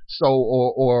dealing. So,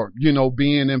 or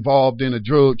being involved in a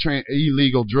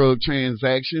illegal drug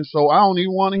transaction. So I don't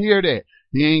even want to hear that.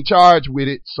 He ain't charged with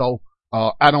it. So,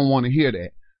 I don't want to hear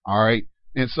that. All right.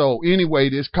 And so anyway,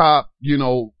 this cop,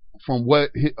 from what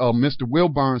Mr.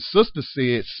 Wilbourn's sister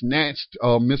said, snatched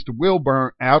Mr. Wilbourn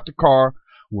out the car,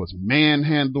 was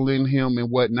manhandling him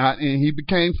and whatnot, and he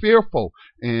became fearful.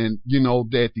 And,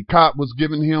 that the cop was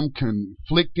giving him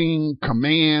conflicting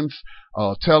commands,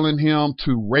 telling him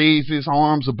to raise his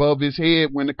arms above his head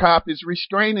when the cop is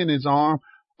restraining his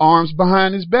arms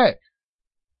behind his back.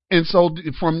 And so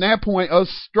from that point, a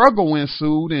struggle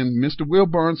ensued, and Mr.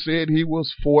 Wilbourn said he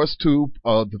was forced to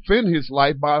defend his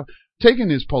life by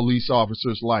taking his police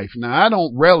officer's life. Now, I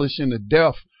don't relish in the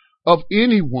death of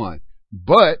anyone,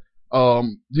 but,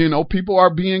 people are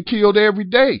being killed every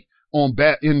day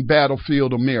in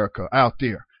battlefield America out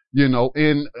there,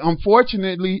 and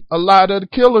unfortunately, a lot of the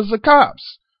killers are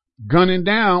cops gunning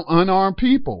down unarmed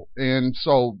people. And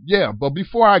so, but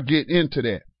before I get into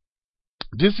that,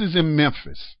 this is in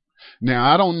Memphis.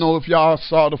 Now, I don't know if y'all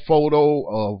saw the photo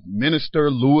of Minister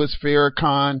Louis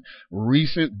Farrakhan's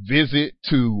recent visit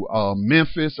to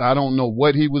Memphis. I don't know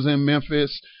what he was in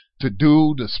Memphis to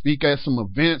do, to speak at some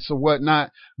events or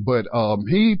whatnot, but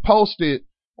he posted,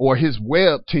 or his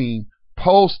web team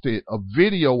posted a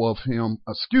video of him,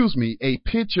 a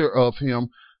picture of him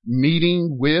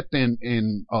meeting with and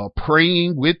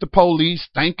praying with the police,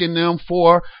 thanking them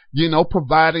for,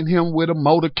 providing him with a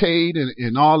motorcade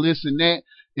and all this and that.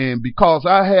 And because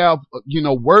I have,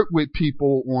 worked with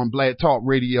people on Black Talk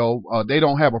Radio, they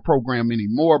don't have a program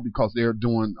anymore because they're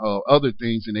doing other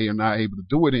things and they are not able to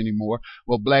do it anymore.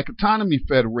 Well, Black Autonomy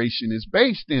Federation is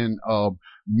based in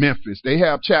Memphis. They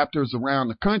have chapters around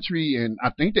the country, and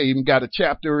I think they even got a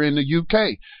chapter in the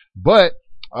UK. But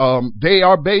they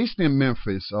are based in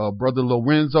Memphis. Brother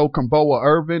Lorenzo Kamboa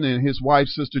Irvin and his wife,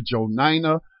 Sister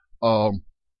Jonina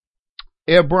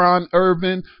Ebron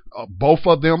Irvin, both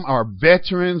of them are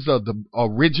veterans of the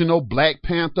original Black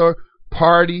Panther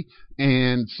Party,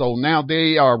 and so now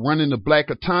they are running the Black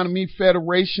Autonomy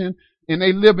Federation, and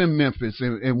they live in Memphis.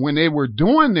 And when they were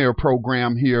doing their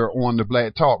program here on the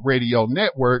Black Talk Radio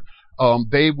Network,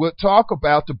 they would talk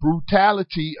about the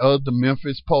brutality of the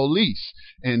Memphis police,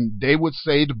 and they would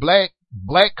say the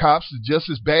black cops are just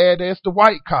as bad as the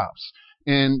white cops.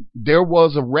 And there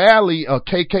was a rally, a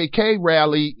KKK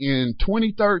rally in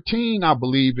 2013, I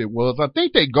believe it was. I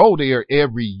think they go there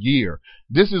every year.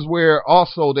 This is where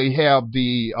also they have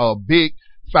the big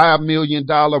 $5 million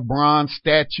bronze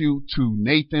statue to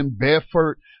Nathan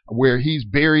Bedford, where he's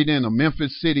buried in a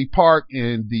Memphis City park,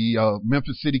 and the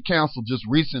Memphis City Council just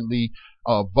recently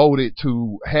voted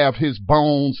to have his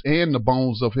bones and the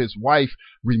bones of his wife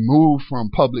removed from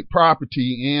public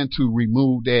property, and to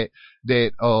remove that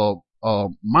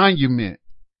monument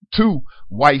to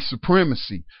white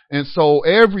supremacy. And so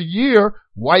every year,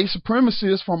 white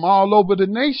supremacists from all over the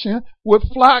nation would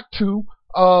flock to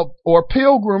or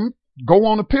go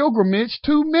on a pilgrimage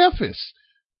to Memphis.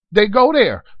 They go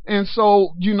there. And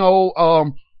so,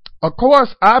 of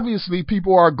course, obviously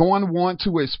people are going to want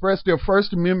to express their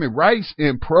First Amendment rights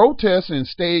and protest and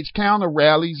stage counter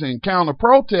rallies and counter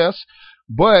protests.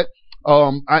 But,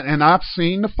 I've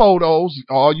seen the photos.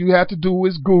 All you have to do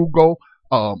is Google,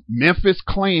 Memphis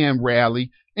Klan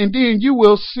rally. And then you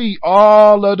will see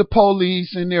all of the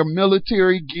police in their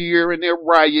military gear and their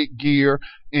riot gear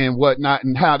and whatnot,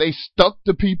 and how they stuck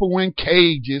the people in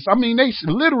cages. I mean, they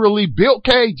literally built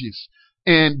cages.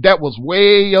 And that was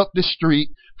way up the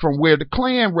street from where the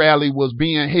Klan rally was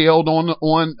being held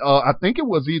on I think it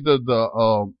was either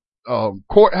the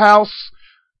courthouse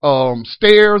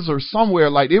stairs or somewhere.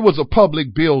 Like, it was a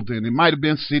public building. It might have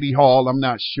been City Hall, I'm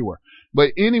not sure.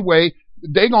 But anyway,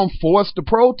 they gonna force the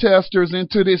protesters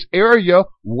into this area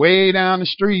way down the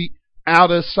street,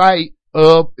 out of sight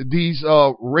of these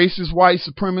racist white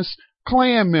supremacist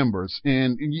Klan members,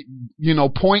 and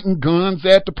pointing guns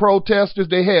at the protesters.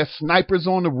 They had snipers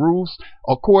on the roofs.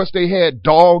 Of course, they had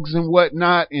dogs and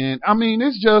whatnot. And I mean,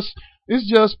 it's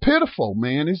just pitiful,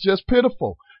 man. It's just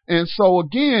pitiful. And so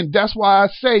again, that's why I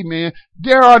say, man,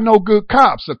 there are no good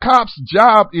cops. A cop's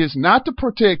job is not to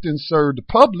protect and serve the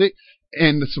public.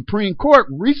 And the Supreme Court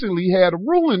recently had a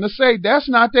ruling to say that's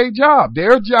not their job.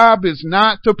 Their job is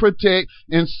not to protect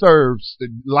and serve,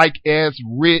 like as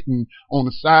written on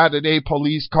the side of their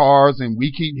police cars. And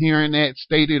we keep hearing that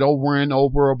stated over and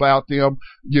over about them,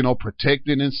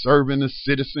 protecting and serving the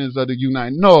citizens of the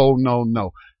United.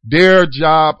 No. Their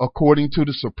job, according to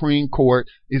the Supreme Court,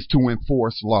 is to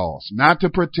enforce laws, not to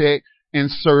protect and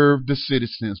serve the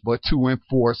citizens, but to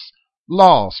enforce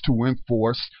laws,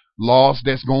 laws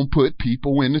that's going to put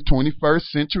people in the 21st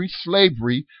century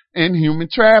slavery and human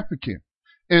trafficking.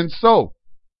 And so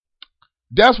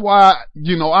that's why,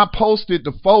 I posted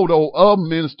the photo of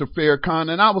Minister Farrakhan,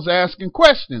 and I was asking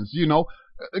questions,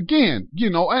 again,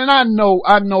 and I know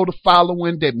the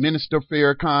following that Minister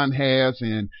Farrakhan has,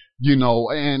 and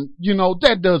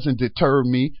that doesn't deter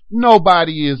me.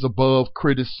 Nobody is above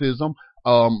criticism.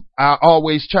 I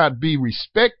always try to be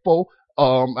respectful.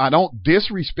 I don't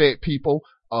disrespect people.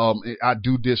 I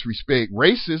do disrespect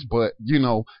racists, but,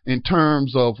 in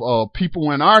terms of,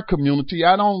 people in our community,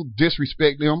 I don't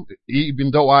disrespect them,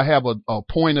 even though I have a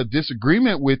point of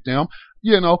disagreement with them,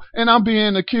 and I'm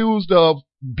being accused of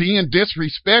being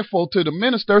disrespectful to the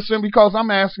minister simply because I'm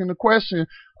asking the question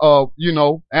of,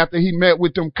 after he met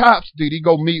with them cops, did he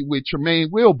go meet with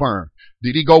Tremaine Wilbourn?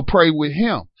 Did he go pray with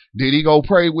him? Did he go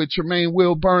pray with Tremaine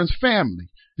Wilbourn's family?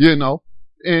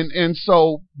 And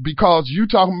so, because you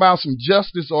talking about some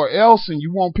justice or else, and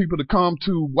you want people to come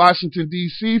to Washington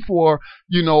D.C. for,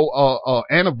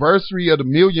 anniversary of the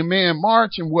Million Man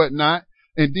March and whatnot,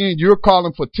 and then you're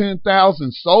calling for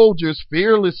 10,000 soldiers,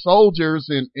 fearless soldiers,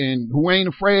 and who ain't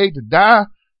afraid to die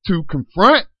to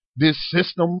confront this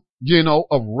system,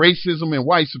 of racism and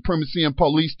white supremacy and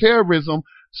police terrorism.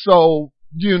 So,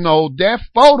 that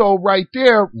photo right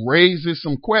there raises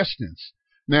some questions.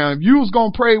 Now, if you was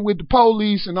going to pray with the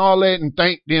police and all that and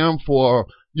thank them for,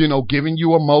 giving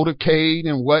you a motorcade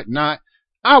and whatnot,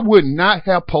 I would not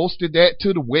have posted that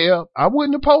to the web. I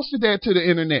wouldn't have posted that to the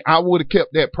internet. I would have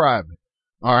kept that private.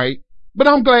 All right. But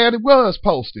I'm glad it was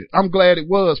posted.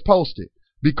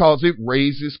 Because it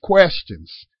raises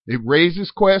questions.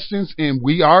 And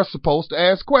we are supposed to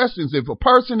ask questions. If a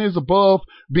person is above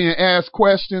being asked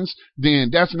questions, then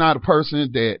that's not a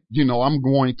person that, I'm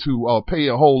going to pay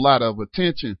a whole lot of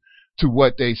attention to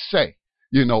what they say.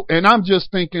 And I'm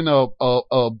just thinking of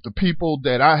the people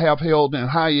that I have held in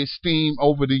high esteem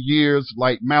over the years,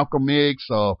 like Malcolm X,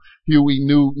 Huey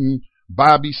Newton,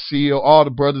 Bobby Seale, all the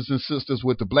brothers and sisters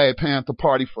with the Black Panther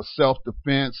Party for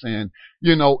self-defense, and,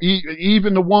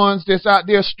 even the ones that's out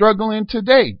there struggling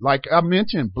today. Like I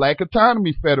mentioned, Black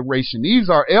Autonomy Federation. These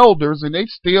are elders and they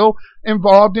still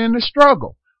involved in the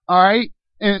struggle. All right.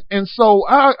 And so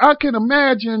I can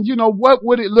imagine, what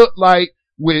would it look like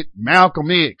with Malcolm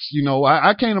X?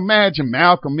 I can't imagine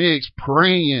Malcolm X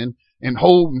praying and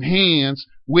holding hands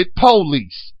with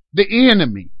police, the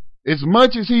enemy. As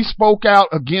much as he spoke out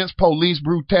against police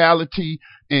brutality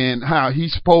and how he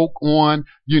spoke on,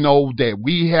 that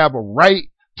we have a right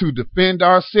to defend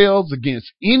ourselves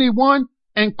against anyone,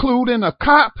 including a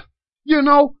cop,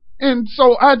 and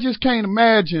so I just can't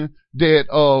imagine that,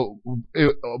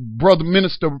 Brother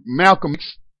Minister Malcolm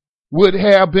X would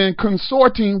have been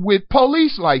consorting with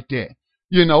police like that.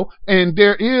 And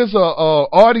there is a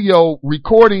audio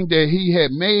recording that he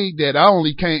had made that I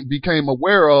only became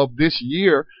aware of this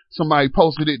year. Somebody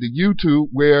posted it to YouTube,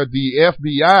 where the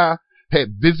FBI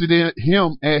had visited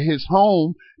him at his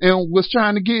home and was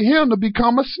trying to get him to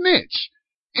become a snitch.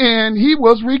 and he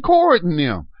was recording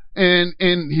them. And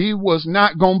he was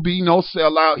not going to be no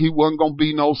sellout. He wasn't going to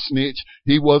be no snitch.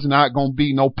 He was not going to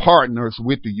be no partners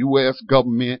with the U.S.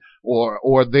 government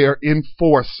or their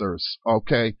enforcers.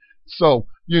 Okay. So,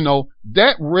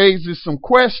 that raises some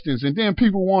questions. And then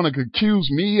people want to accuse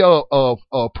me of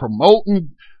promoting,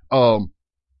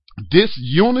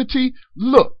 disunity.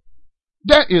 Look,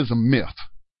 that is a myth.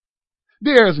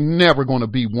 There's never going to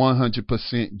be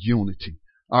 100% unity.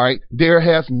 All right. There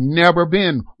has never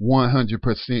been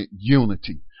 100%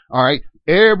 unity. All right.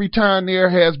 Every time there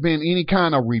has been any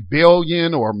kind of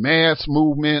rebellion or mass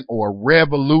movement or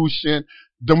revolution,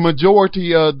 the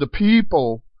majority of the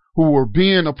people who were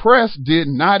being oppressed did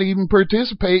not even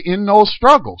participate in those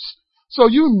struggles. So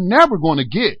you're never going to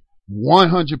get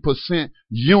 100%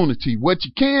 unity. What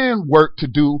you can work to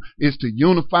do is to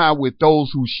unify with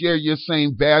those who share your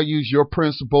same values, your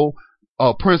principles,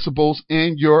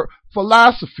 and your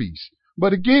philosophies.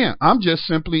 But again, I'm just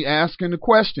simply asking the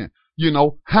question,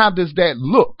 how does that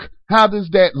look? How does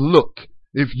that look?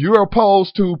 If you're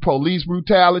opposed to police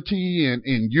brutality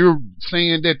and you're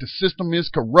saying that the system is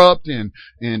corrupt and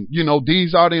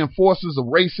these are the enforcers of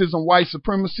racism, white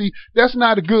supremacy, that's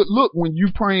not a good look when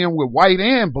you're praying with white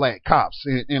and black cops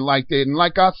and like that. And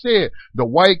like I said, the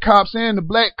white cops and the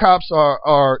black cops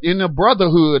are in a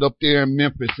brotherhood up there in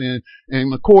Memphis.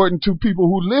 And according to people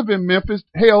who live in Memphis,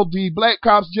 hell, the black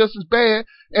cops just as bad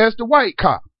as the white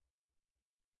cop.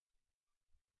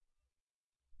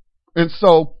 And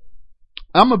so,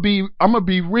 I'm gonna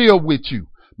be real with you.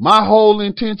 My whole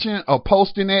intention of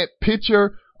posting that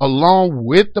picture along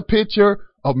with the picture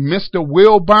of Mr.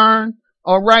 Wilbourn,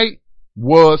 all right,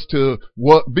 was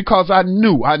because I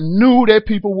knew that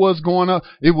people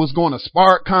it was gonna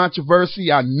spark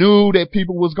controversy. I knew that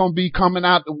people was gonna be coming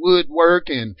out the woodwork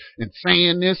and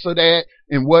saying this or that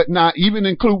and whatnot, even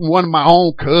including one of my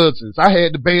own cousins. I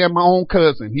had to ban my own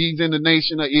cousin. He's in the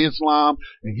Nation of Islam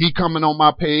and he coming on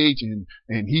my page and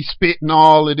he spitting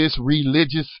all of this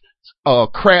religious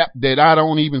crap that I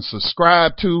don't even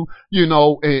subscribe to,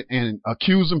 and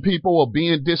accusing people of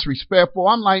being disrespectful.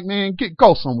 I'm like, man,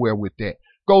 go somewhere with that.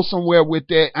 Go somewhere with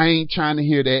that. I ain't trying to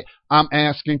hear that. I'm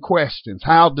asking questions.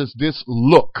 How does this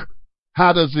look?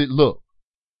 How does it look?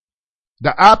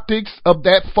 The optics of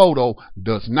that photo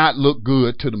does not look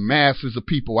good to the masses of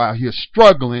people out here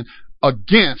struggling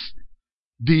against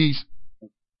these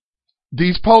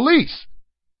police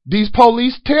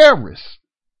terrorists.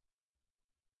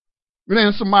 And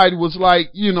then somebody was like,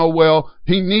 well,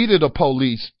 he needed a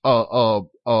police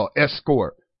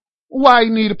escort. Why he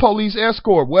need a police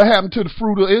escort? What happened to the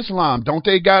Fruit of Islam? Don't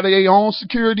they got their own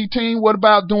security team? What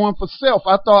about doing for self?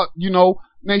 I thought,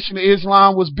 Nation of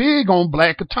Islam was big on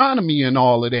black autonomy and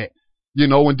all of that.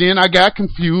 And then I got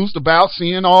confused about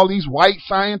seeing all these white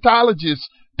Scientologists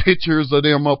pictures of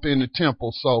them up in the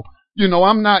temple. So,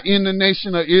 I'm not in the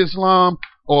Nation of Islam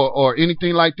or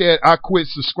anything like that. I quit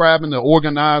subscribing to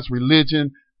organized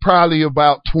religion probably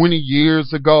about 20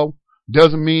 years ago.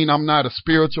 Doesn't mean I'm not a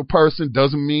spiritual person.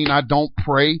 Doesn't mean I don't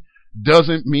pray.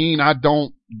 Doesn't mean I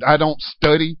don't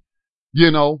study,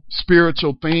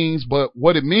 spiritual things. But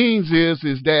what it means is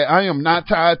that I am not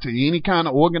tied to any kind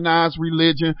of organized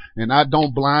religion and I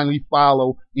don't blindly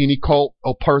follow any cult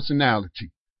or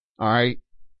personality. All right.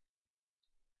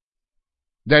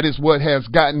 That is what has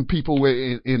gotten people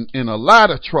in a lot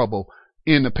of trouble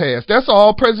in the past. That's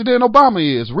all President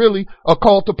Obama is, really, a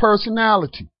cult of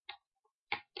personality.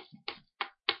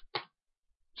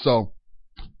 So,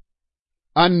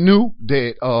 I knew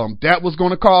that that was going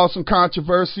to cause some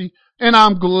controversy, and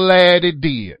I'm glad it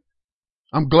did.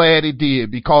 I'm glad it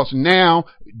did, because now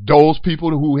those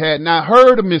people who had not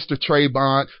heard of Mr.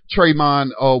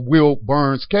 Tremaine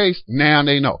Wilbourn's case, now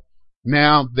they know.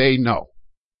 Now they know.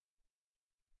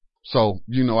 So,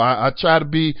 I try to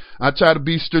be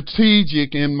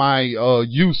strategic in my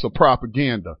use of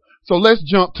propaganda. So let's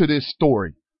jump to this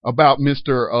story about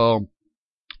Mr.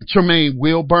 Tremaine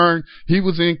Wilbourn. He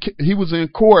was in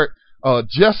court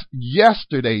just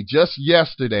yesterday.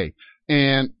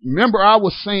 And remember, I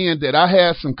was saying that I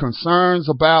had some concerns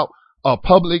about a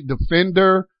public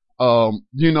defender,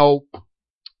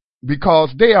 because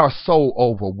they are so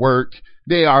overworked,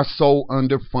 they are so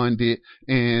underfunded,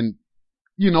 and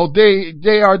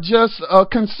they are just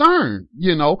concerned,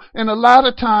 and a lot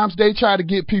of times they try to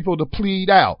get people to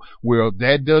plead out. Well,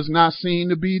 that does not seem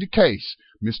to be the case.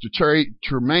 Mr.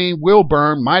 Tremaine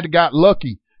Wilbourn might have got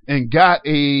lucky and got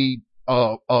an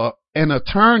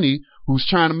attorney who's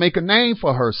trying to make a name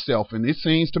for herself. And it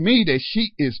seems to me that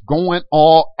she is going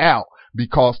all out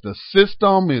because the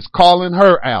system is calling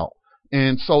her out.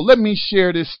 And so let me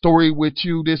share this story with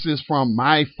you. This is from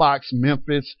My Fox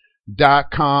Memphis.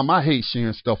 FoxNews.com. I hate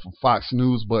sharing stuff from Fox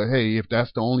News, but hey, if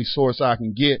that's the only source I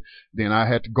can get, then I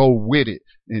had to go with it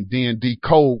and then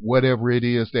decode whatever it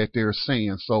is that they're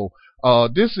saying. So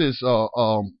this is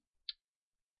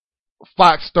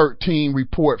Fox 13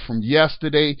 report from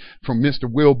yesterday from Mr.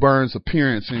 Wilbourn's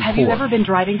appearance in Have court. you ever been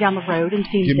driving down the road and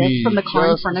seen Give this me from the car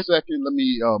in just front a of second. Let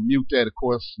me mute that. Of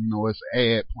course, it's an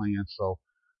ad playing, so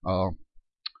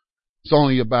it's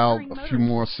only about a few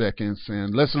more seconds.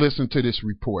 And let's listen to this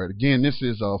report. Again, this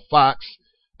is Fox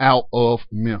out of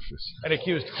Memphis. An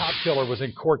accused cop killer was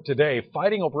in court today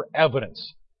fighting over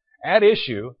evidence. At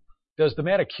issue, does the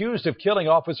man accused of killing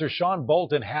Officer Sean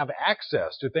Bolton have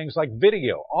access to things like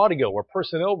video, audio, or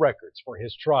personnel records for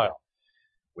his trial?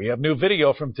 We have new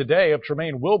video from today of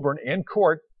Tremaine Wilbourn in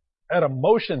court at a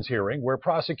motions hearing where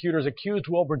prosecutors accused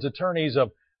Wilbourn's attorneys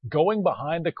of going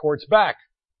behind the court's back.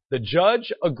 The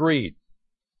judge agreed.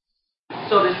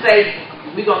 So to say,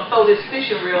 we're going to throw this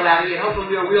fishing reel out here and hopefully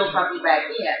we'll reel something back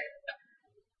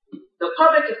in, the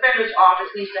public defender's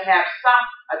office needs to have some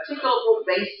articulable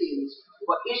bases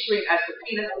for issuing a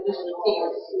subpoena to this particular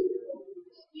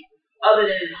other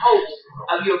than in hopes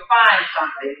of you'll find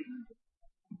something.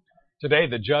 Today,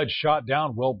 the judge shot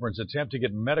down Wilbourn's attempt to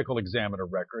get medical examiner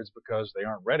records because they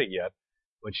aren't ready yet,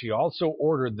 but she also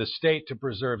ordered the state to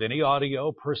preserve any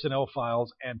audio, personnel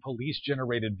files, and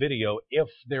police-generated video if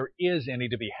there is any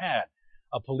to be had.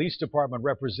 A police department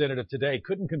representative today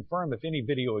couldn't confirm if any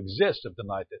video exists of the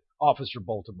night that Officer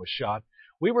Bolton was shot.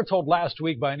 We were told last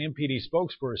week by an MPD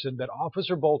spokesperson that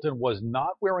Officer Bolton was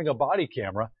not wearing a body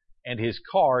camera and his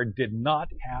car did not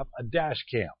have a dash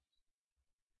cam.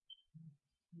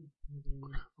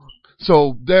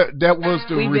 So that was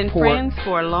the report. We've been friends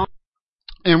for a long.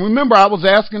 And remember, I was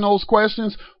asking those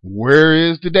questions.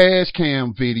 Where is the dash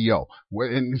cam video?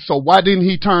 And so why didn't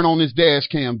he turn on his dash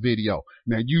cam video?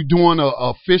 Now, you doing a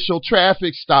official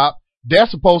traffic stop,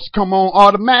 that's supposed to come on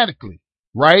automatically,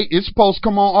 right? It's supposed to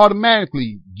come on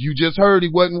automatically. You just heard he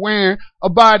wasn't wearing a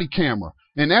body camera.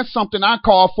 And that's something I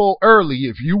called for early.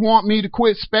 If you want me to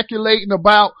quit speculating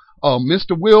about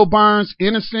Mr. Wilbourn's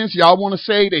innocence, y'all want to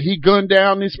say that he gunned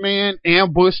down this man,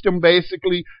 ambushed him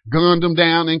basically, gunned him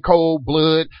down in cold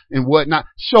blood and whatnot,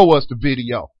 show us the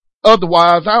video.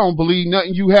 Otherwise, I don't believe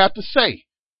nothing you have to say.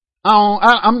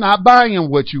 I'm not buying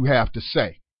what you have to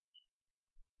say.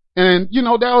 And,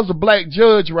 that was a black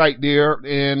judge right there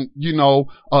and,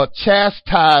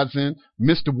 chastising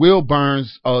Mr.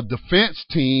 Wilbourn's defense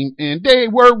team. And they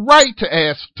were right to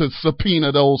ask to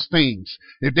subpoena those things.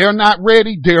 If they're not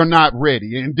ready, they're not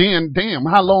ready. And then, damn,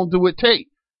 how long do it take?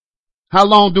 How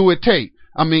long do it take?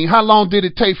 I mean, how long did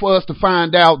it take for us to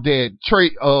find out that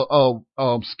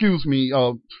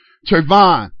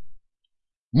Trayvon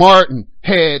Martin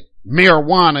had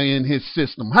marijuana in his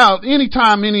system?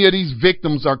 Anytime any of these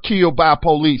victims are killed by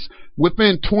police,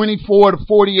 within 24 to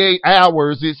 48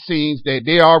 hours, it seems that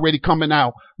they're already coming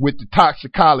out with the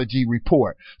toxicology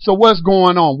report. So what's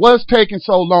going on? What's taking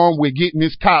so long with getting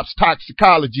this cop's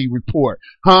toxicology report?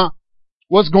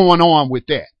 What's going on with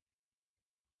that?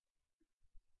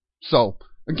 So,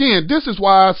 again, this is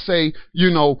why I say,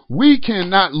 we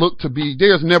cannot look to be,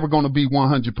 there's never going to be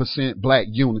 100% black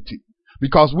unity.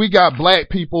 Because we got black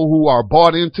people who are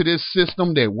bought into this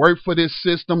system, they work for this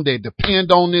system, they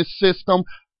depend on this system,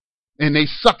 and they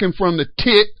sucking from the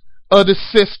tit of the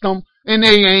system, and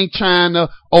they ain't trying to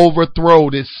overthrow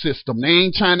this system. They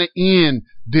ain't trying to end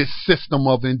this system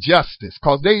of injustice,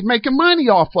 because they making money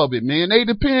off of it, man. They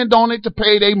depend on it to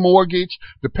pay their mortgage,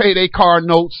 to pay their car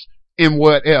notes, and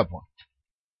whatever.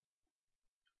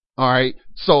 Alright,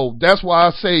 so that's why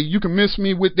I say you can miss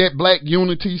me with that black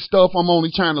unity stuff. I'm only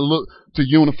trying to look to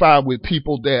unify with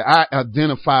people that I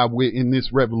identify with in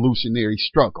this revolutionary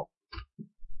struggle.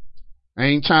 I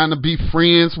ain't trying to be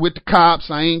friends with the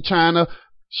cops. I ain't trying to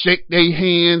shake their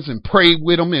hands and pray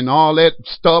with them and all that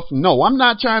stuff. No, I'm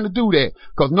not trying to do that,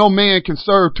 because no man can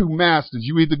serve two masters.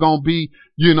 You either gonna be,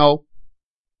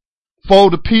 for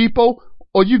the people,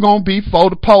 or you gonna be for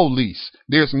the police.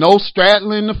 There's no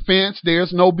straddling the fence.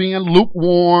 There's no being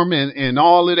lukewarm and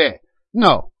all of that.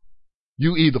 No.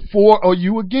 You either for or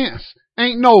you against.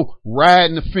 Ain't no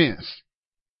riding the fence.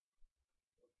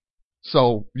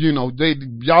 So,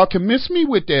 y'all can miss me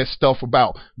with that stuff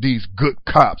about these good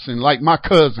cops and like my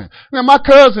cousin. Now, my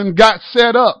cousin got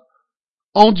set up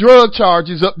on drug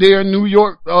charges up there in New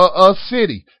York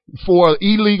City for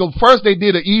illegal. First, they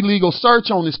did an illegal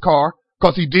search on his car,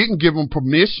 because he didn't give them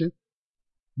permission.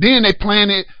 Then they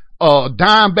planted a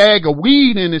dime bag of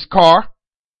weed in his car.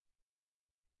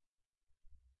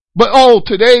 But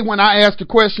today when I asked a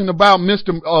question about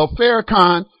Mr.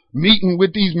 Farrakhan meeting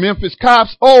with these Memphis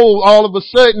cops, all of a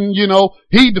sudden,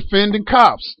 he defending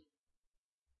cops.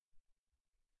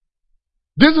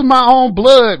 This is my own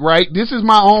blood, right? This is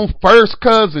my own first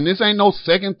cousin. This ain't no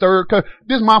second, third cousin.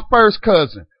 This is my first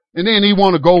cousin. And then he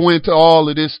want to go into all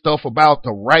of this stuff about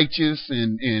the righteous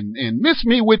and miss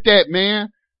me with that, man.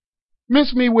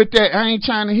 Miss me with that. I ain't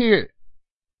trying to hear it.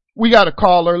 We got a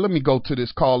caller. Let me go to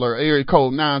this caller. Area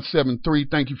code 973.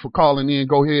 Thank you for calling in.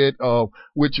 Go ahead,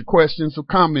 with your questions or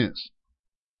comments.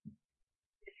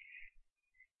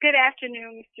 Good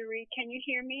afternoon, Mr. Reed. Can you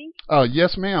hear me?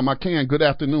 Yes, ma'am, I can. Good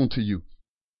afternoon to you.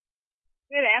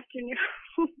 Good afternoon.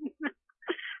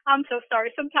 I'm so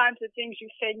sorry. Sometimes the things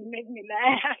you say make me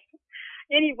laugh.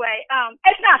 Anyway,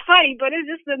 it's not funny, but it's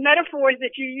just the metaphors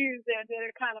that you use there that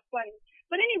are kind of funny.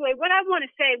 But anyway, what I want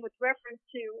to say with reference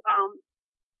to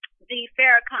the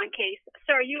Farrakhan case,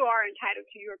 sir, you are entitled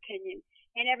to your opinion,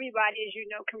 and everybody, as you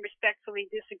know, can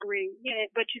respectfully disagree,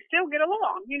 but you still get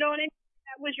along. You know what I mean?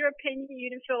 That was your opinion. You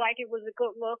didn't feel like it was a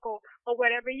good look or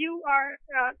whatever. You are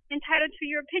entitled to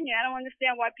your opinion. I don't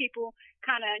understand why people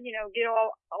kind of, get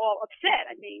all upset.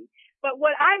 I mean, but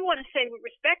what I want to say with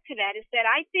respect to that is that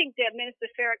I think that Minister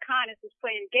Farrakhan is just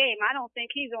playing a game. I don't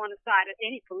think he's on the side of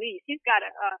any police. He's got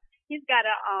a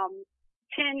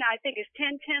 10, I think it's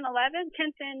 10, 10, 11,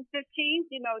 10, 10, 15,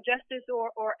 justice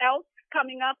or else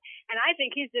coming up. And I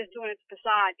think he's just doing it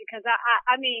facade because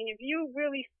I mean, if you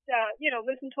really,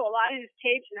 listen to a lot of his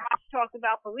tapes and how he talks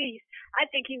about police, I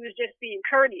think he was just being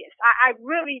courteous. I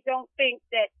really don't think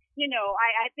that,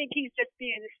 I think he's just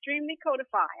being extremely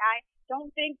codified. I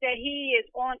don't think that he is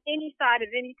on any side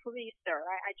of any police, sir.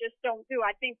 I just don't do.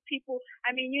 I think people,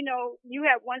 you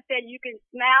have once said you can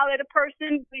smile at a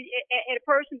person,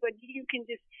 but you can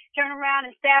just turn around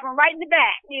and stab him right in the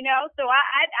back, So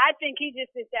I think he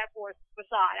just did that for a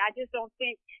facade. I just don't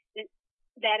think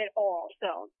that at all.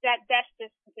 So that's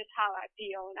just how I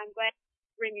feel. And I'm glad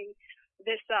you're bringing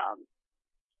this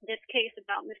case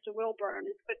about Mr. Wilbourn.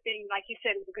 It's a good thing, like you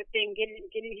said, it's a good thing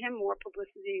getting him more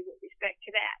publicity with respect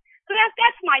to that. So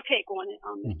that's my take on it,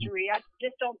 Mr. Reed. I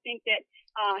just don't think that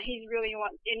he's really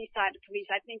on any side of the police.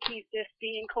 I think he's just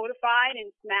being codified and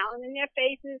smiling in their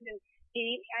faces. And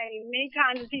many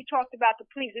times as he talked about the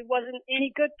police, it wasn't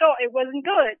any good thought. It wasn't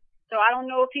good. So I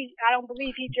don't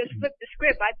believe he just flipped the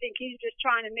script. I think he's just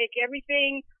trying to make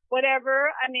everything whatever.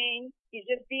 I mean, he's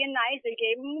just being nice. They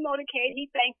gave him a motorcade.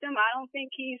 He thanked them. I don't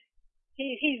think he's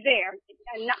there.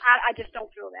 And I just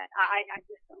don't feel that. I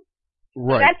just don't.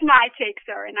 Right. So that's my take,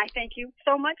 sir. And I thank you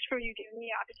so much for you giving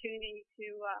me the opportunity to,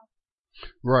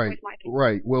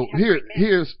 Right. Well,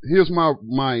 here's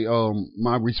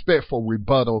my respectful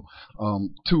rebuttal,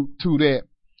 to that.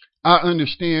 I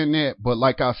understand that, but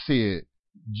like I said,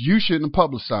 you shouldn't have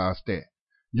publicized that.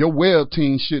 Your web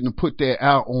team shouldn't have put that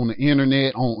out on the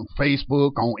internet, on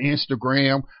Facebook, on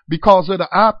Instagram, because of the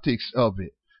optics of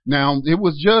it. Now, it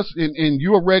was just, and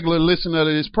you're a regular listener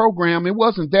to this program, it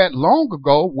wasn't that long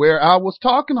ago where I was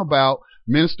talking about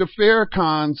Minister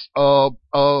Farrakhan's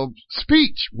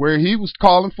speech, where he was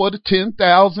calling for the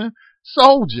 10,000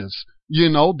 soldiers,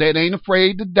 that ain't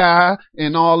afraid to die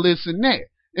and all this and that.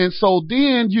 And so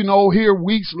then, here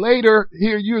weeks later,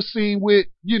 here you're seen with,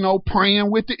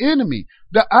 praying with the enemy.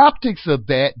 The optics of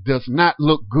that does not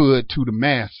look good to the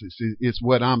masses, is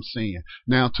what I'm saying.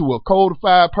 Now, to a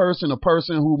codified person, a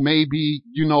person who may be,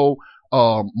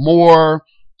 more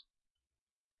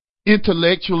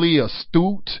intellectually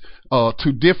astute,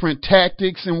 to different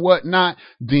tactics and whatnot,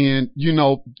 then,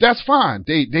 that's fine.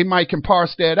 They might can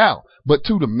parse that out. But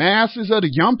to the masses of the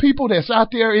young people that's out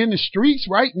there in the streets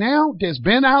right now, that's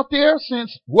been out there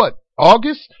since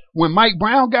August, when Mike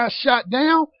Brown got shot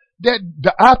down, that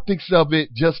the optics of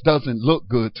it just doesn't look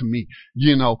good to me,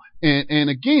 and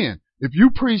again, if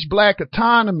you preach black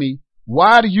autonomy,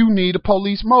 why do you need a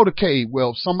police motorcade?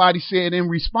 Well, somebody said in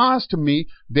response to me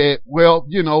that,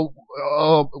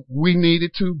 we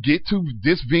needed to get to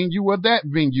this venue or that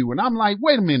venue. And I'm like,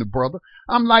 wait a minute, brother.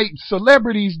 I'm like,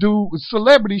 celebrities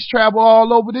travel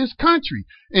all over this country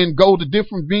and go to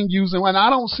different venues. And when I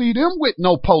don't see them with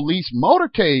no police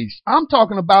motorcades, I'm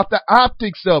talking about the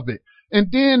optics of it.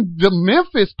 And then the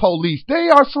Memphis police, they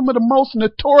are some of the most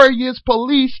notorious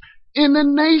police in the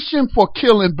nation for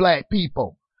killing black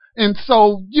people. And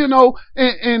so,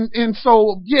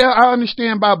 I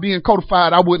understand about being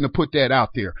codified. I wouldn't have put that out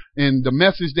there. And the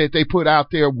message that they put out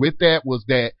there with that was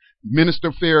that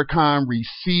Minister Farrakhan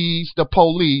receives the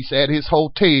police at his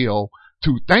hotel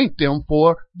to thank them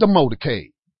for the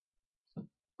motorcade.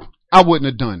 I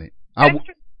wouldn't have done it.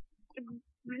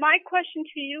 My question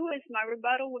to you is, my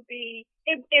rebuttal would be,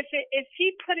 if he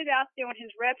put it out there on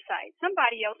his website,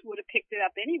 somebody else would have picked it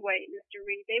up anyway, Mr.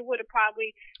 Reed. They would have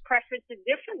probably prefaced it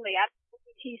differently. I don't know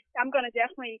what I'm going to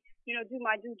definitely, do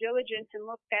my due diligence and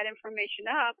look that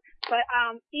information up. But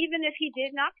even if he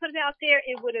did not put it out there,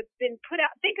 it would have been put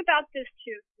out. Think about this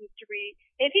too, Mr. Reed.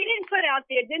 If he didn't put it out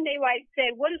there, then they might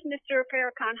say, what is Mr.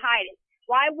 Farrakhan hiding?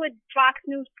 Why would Fox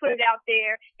News put it out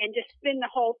there and just spin the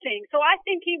whole thing? So I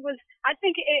think he put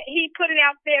it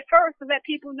out there first to let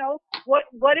people know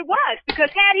what it was. Because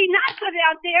had he not put it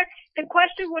out there, the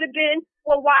question would have been,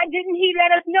 well, why didn't he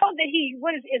let us know that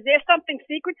is there something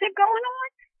secretive going on?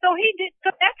 So he did.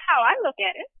 So that's how I look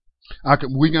at it.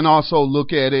 We can also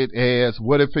look at it as,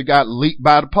 what if it got leaked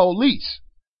by the police?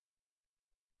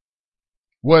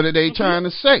 What are they trying to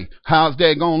say? How's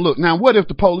that going to look? Now, what if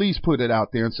the police put it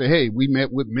out there and say, hey, we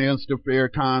met with Minister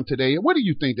Farrakhan today? What do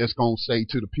you think that's going to say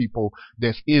to the people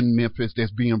that's in Memphis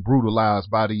that's being brutalized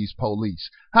by these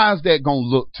police? How's that going to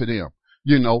look to them?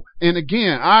 And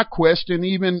again, I question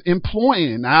even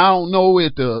employing. I don't know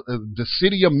if the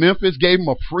city of Memphis gave him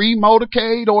a free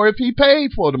motorcade or if he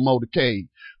paid for the motorcade.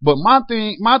 But my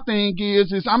thing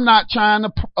is I'm not trying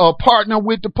to partner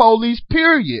with the police,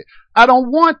 period. I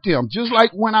don't want them. Just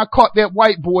like when I caught that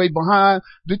white boy behind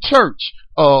the church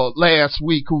last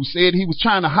week who said he was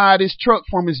trying to hide his truck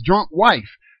from his drunk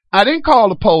wife. I didn't call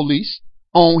the police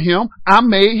on him. I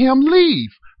made him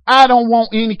leave. I don't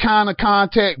want any kind of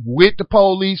contact with the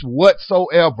police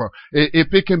whatsoever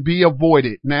if it can be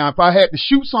avoided. Now, if I had to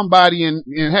shoot somebody and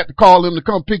had to call him to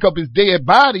come pick up his dead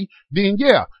body, then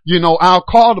yeah, I'll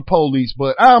call the police.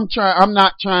 But I'm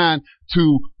not trying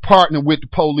to partner with the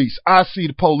police. I see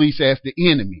the police as the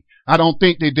enemy. I don't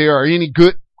think that there are any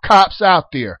good cops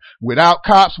out there. Without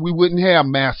cops, we wouldn't have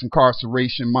mass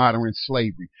incarceration, modern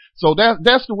slavery. So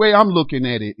that's the way I'm looking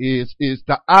at it. Is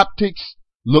the optics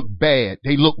look bad?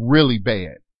 They look really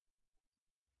bad.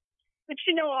 But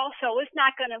also, it's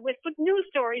not gonna with news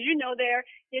stories.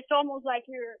 It's almost like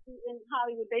you're in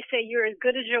Hollywood. They say you're as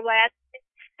good as your last.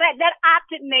 That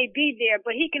optic may be there,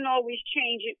 but he can always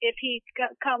change it if he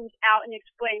comes out and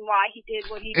explain why he did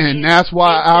what he did. And that's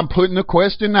why I'm putting the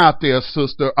question out there,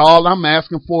 sister. All I'm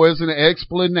asking for is an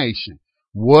explanation.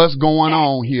 What's going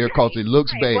on here? Because it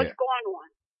looks bad. What's going on?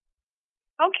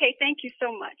 Okay, thank you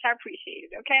so much. I appreciate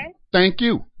it, okay? Thank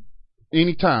you.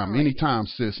 Anytime,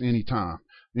 sis. Anytime.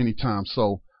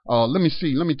 So, let me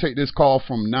see. Let me take this call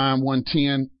from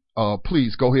 9110.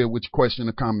 Please go ahead with your question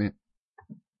or comment.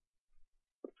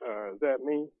 Is that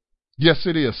me? Yes,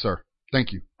 it is, sir.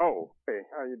 Thank you. Oh, hey,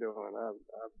 how you doing?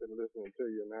 I've been listening to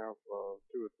you now for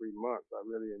 2 or 3 months. I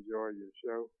really enjoy your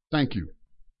show. Thank you.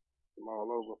 From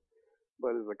all over.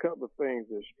 But there's a couple of things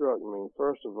that struck me.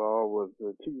 First of all was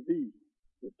the TV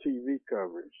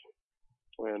coverage.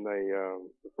 When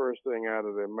the first thing out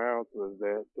of their mouth was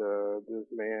that this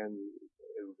man,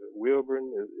 Wilbourn,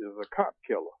 is a cop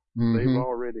killer. Mm-hmm. They've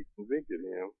already convicted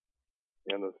him.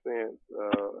 In a sense,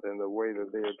 in the way that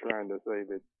they're trying to say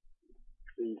that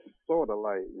he's sort of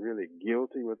like really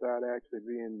guilty without actually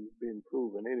being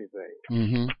proven anything.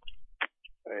 Mm-hmm.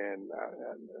 And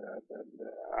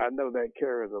I know that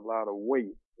carries a lot of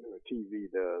weight, TV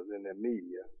does, in the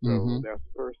media. So that's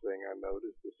the first thing I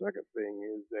noticed. The second thing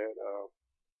is that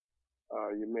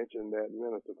you mentioned that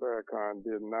Minister Farrakhan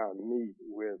did not meet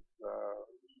with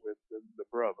the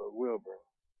brother Wilbourn.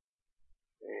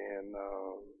 And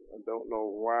I don't know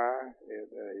why.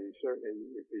 He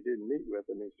certainly, if he didn't meet with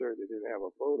him, he certainly didn't have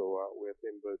a photo out with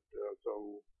him. But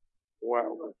so, why?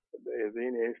 Is there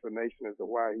any explanation as to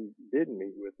why he didn't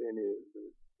meet with any of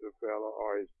the fellow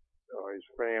or his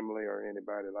family or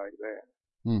anybody like that?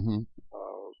 Mm-hmm.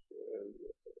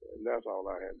 And that's all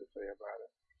I had to say about it.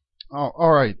 Oh,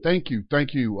 all right. Thank you.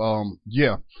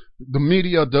 Yeah, the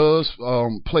media does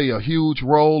play a huge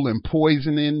role in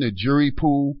poisoning the jury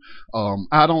pool.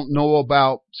 I don't know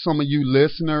about some of you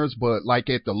listeners, but like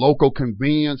at the local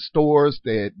convenience stores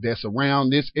that's around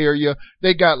this area,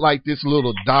 they got like this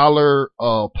little dollar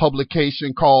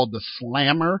publication called the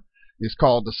Slammer. It's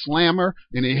called the Slammer,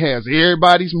 and it has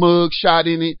everybody's mug shot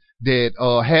in it that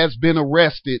has been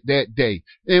arrested that day.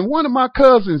 And one of my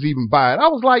cousins even buy it. I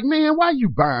was like, man, why you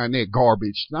buying that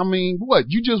garbage? I mean, what?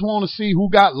 You just want to see who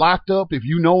got locked up? If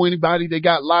you know anybody that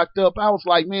got locked up? I was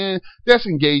like, man, that's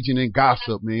engaging in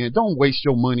gossip, man. Don't waste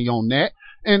your money on that.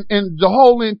 And the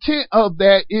whole intent of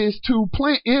that is to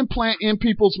implant in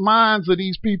people's minds of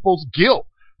these people's guilt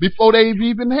before they've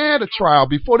even had a trial,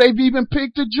 before they've even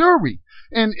picked a jury.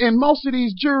 And most of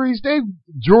these jurors,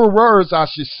 I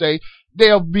should say,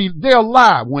 they'll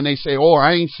lie when they say, oh,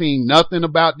 I ain't seen nothing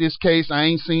about this case. I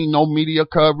ain't seen no media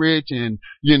coverage. And,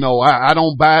 I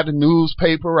don't buy the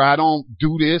newspaper. I don't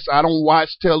do this. I don't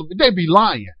watch television. They be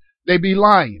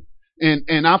lying.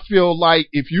 And I feel like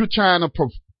if you're trying to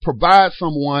provide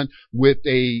someone with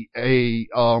I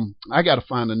gotta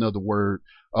find another word.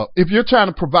 If you're trying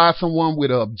to provide someone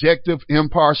with an objective,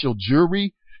 impartial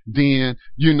jury, then,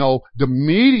 the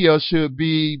media should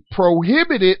be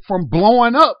prohibited from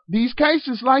blowing up these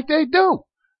cases like they do,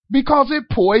 because it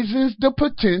poisons the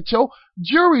potential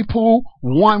jury pool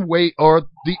one way or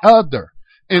the other.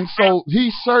 And so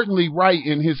he's certainly right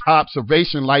in his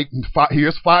observation. Like,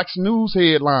 here's Fox News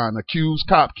headline, accused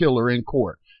cop killer in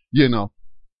court,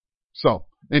 So,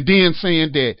 and then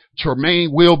saying that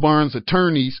Tremaine Wilbourn's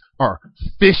attorneys are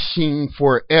fishing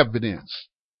for evidence.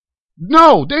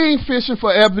 No, they ain't fishing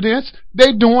for evidence.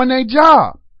 They doing their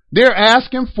job. They're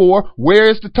asking for, where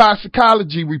is the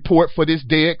toxicology report for this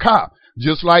dead cop?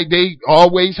 Just like they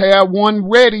always have one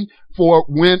ready for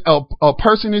when a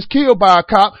person is killed by a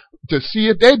cop, to see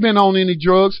if they've been on any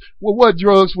drugs. Well, what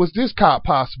drugs was this cop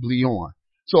possibly on?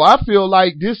 So I feel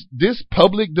like this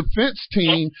public defense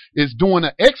team is doing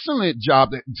an excellent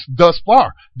job thus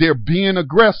far. They're being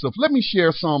aggressive. Let me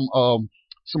share some of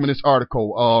this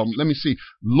article. Let me see.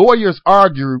 Lawyers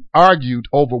argued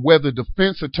over whether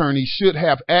defense attorneys should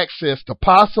have access to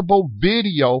possible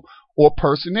video or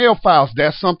personnel files.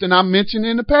 That's something I mentioned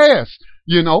in the past.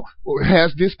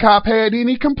 Has this cop had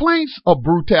any complaints of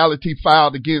brutality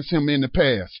filed against him in the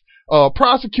past?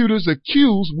 Prosecutors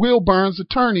accused Wilbourn's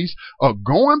attorneys of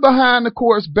going behind the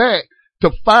court's back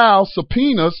to file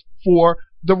subpoenas for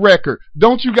the record.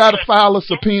 Don't you got to file a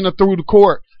subpoena through the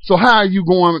court? So how are you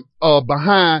going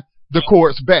behind the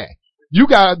court's back? You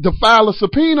got to file a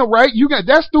subpoena, right?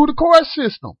 That's through the court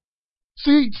system.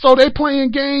 See, so they're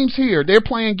playing games here. They're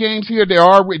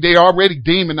already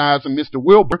demonizing Mr.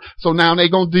 Wilbourn, so now they're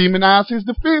going to demonize his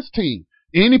defense team.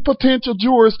 Any potential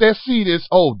jurors that see this,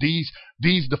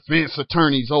 these defense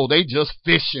attorneys, they just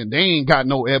fishing. They ain't got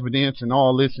no evidence and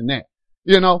all this and that,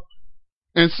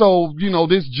 And so,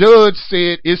 this judge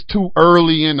said it's too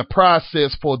early in the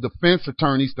process for defense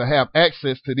attorneys to have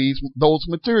access to those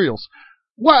materials.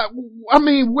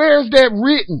 Where's that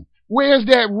written? Where's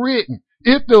that written?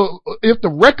 If the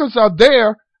records are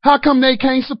there, how come they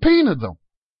can't subpoena them?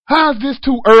 How is this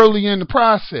too early in the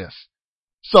process?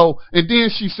 So, and then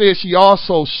she said she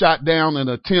also shot down an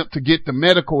attempt to get the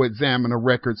medical examiner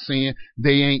records, saying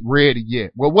they ain't ready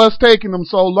yet. Well, what's taking them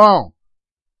so long?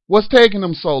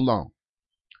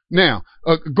 Now,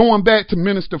 going back to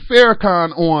Minister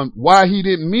Farrakhan on why he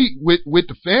didn't meet with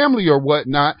the family or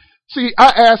whatnot. See,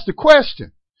 I asked the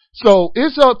question. So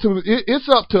it's up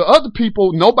to other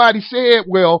people. Nobody said,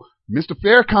 well, Mr.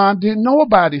 Farrakhan didn't know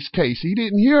about his case. He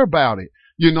didn't hear about it.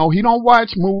 He don't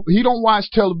watch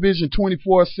television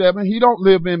 24/7. He don't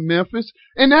live in Memphis.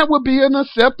 And that would be an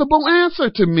acceptable answer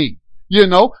to me.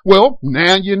 Well,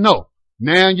 now you know.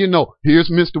 Here's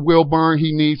Mr. Wilbourn.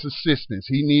 He needs assistance.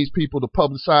 He needs people to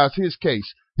publicize his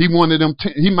case. He might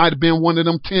have been one of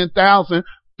them 10,000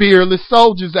 fearless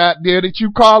soldiers out there that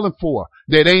you calling for,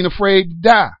 that ain't afraid to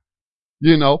die.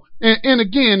 And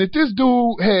again, if this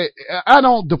dude I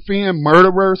don't defend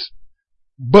murderers,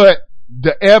 but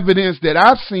the evidence that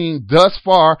I've seen thus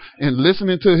far and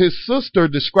listening to his sister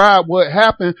describe what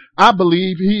happened, I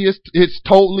believe it's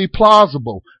totally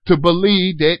plausible to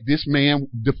believe that this man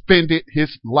defended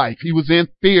his life. He was in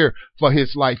fear for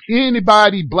his life.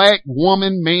 Anybody, black,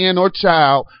 woman, man, or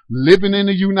child living in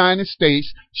the United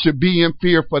States should be in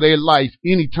fear for their life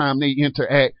anytime they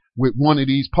interact with one of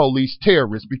these police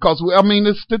terrorists, because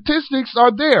the statistics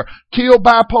are there.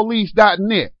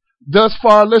 Killedbypolice.net. Thus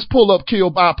far, let's pull up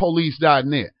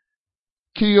killedbypolice.net.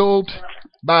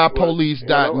 Killedbypolice.net.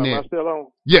 Am I still on?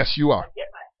 Yes, you are.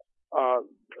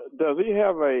 Does he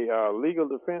have a legal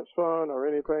defense fund or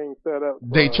anything set up?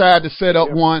 They tried to set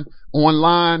up one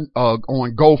online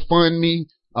on GoFundMe.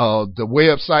 The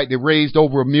website that raised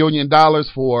over $1 million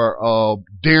for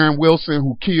Darren Wilson,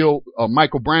 who killed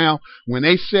Michael Brown. When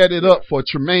they set it up for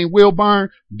Tremaine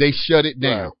Wilbourn, they shut it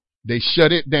down. Right. They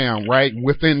shut it down, right?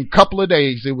 Within a couple of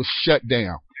days, it was shut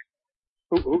down.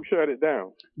 Who shut it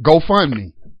down?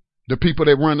 GoFundMe, the people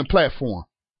that run the platform.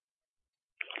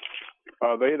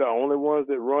 Are they the only ones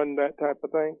that run that type of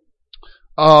thing?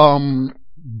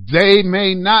 They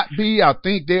may not be. I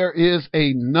think there is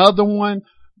another one,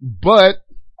 but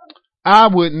I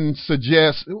wouldn't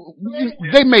suggest.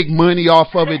 They make money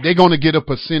off of it. They're going to get a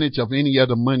percentage of any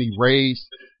other money raised,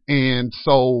 and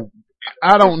so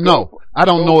I don't know. I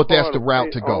don't know if that's the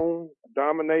route to go.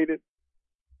 Dominated?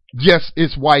 Yes,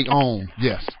 it's white owned.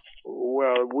 Yes.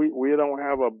 Well, we don't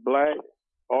have a black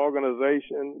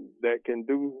organization that can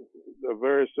do a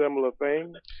very similar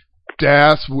thing.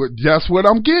 That's what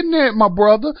I'm getting at, my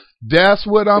brother. That's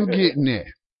what I'm getting at.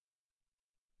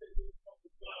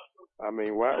 I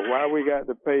mean, why we got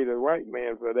to pay the white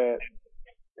man for that,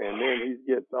 and then he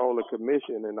gets all the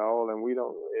commission and all, and we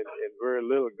don't, and very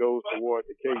little goes toward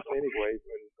the case anyway.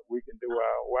 And we can do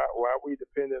our, why are we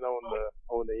dependent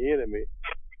on the enemy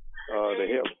to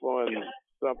help fund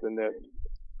something that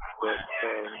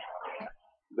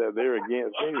they're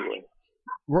against anyway?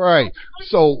 Right.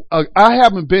 So I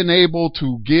haven't been able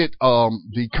to get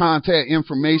the contact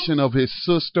information of his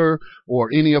sister or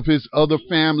any of his other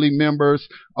family members,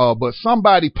 but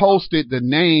somebody posted the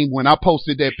name when I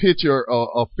posted that picture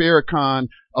of Farrakhan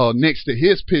next to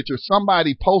his picture.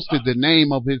 Somebody posted the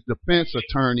name of his defense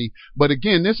attorney, but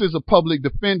again, this is a public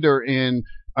defender, and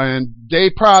they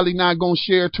probably not going to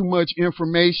share too much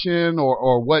information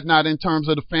or whatnot in terms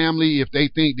of the family if they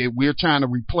think that we're trying to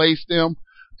replace them.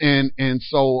 And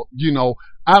so, you know,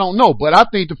 I don't know, but I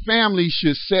think the family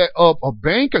should set up a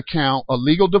bank account, a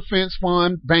legal defense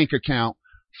fund bank account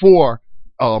for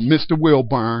Mr.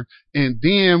 Wilbourn, and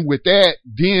then with that,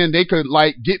 then they could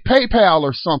like get PayPal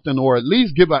or something, or at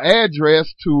least give an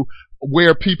address to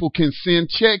where people can send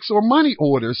checks or money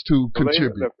orders to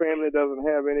contribute. The family doesn't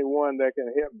have anyone that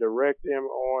can help direct them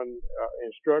on,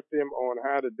 instruct them on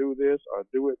how to do this or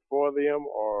do it for them,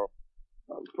 or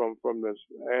from the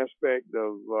aspect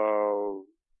of,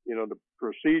 you know, the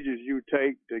procedures you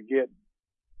take to get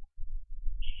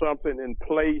something in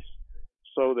place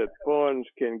so that funds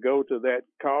can go to that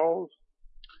cause?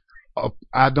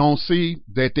 I don't see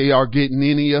that they are getting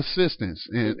any assistance.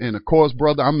 And of course,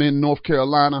 brother, I'm in North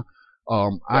Carolina.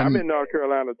 I'm in North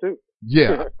Carolina too.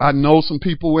 Yeah, I know some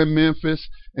people in Memphis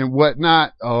and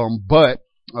whatnot, but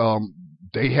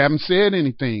they haven't said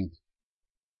anything.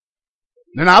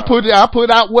 Then I put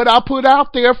out what I put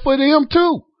out there for them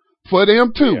too.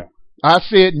 Yeah. I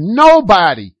said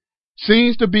nobody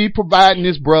seems to be providing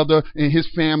his brother and his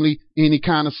family any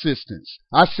kind of assistance.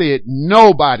 I said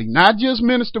nobody, not just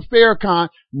Minister Farrakhan,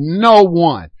 no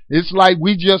one. It's like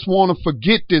we just want to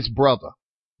forget this brother.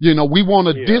 You know, we want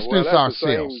to distance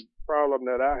ourselves. The same problem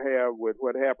that I have with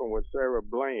what happened with Sarah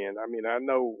Bland. I mean, I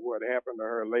know what happened to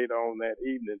her later on that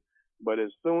evening. But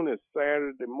as soon as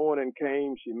Saturday morning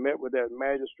came, she met with that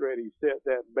magistrate. He set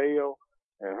that bail,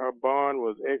 and her bond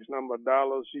was X number of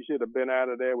dollars. She should have been out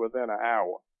of there within an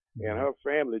hour. And her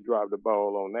family dropped the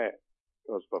ball on that.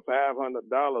 Because for $500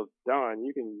 done,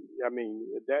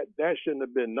 that shouldn't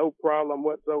have been no problem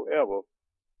whatsoever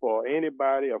for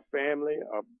anybody, a family,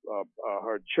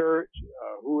 her church,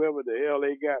 whoever the hell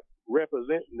they got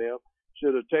representing them,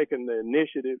 should have taken the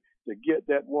initiative to get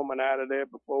that woman out of there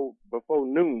before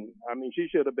noon. I mean, she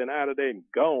should have been out of there and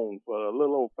gone for a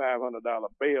little old $500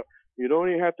 bail. You don't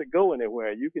even have to go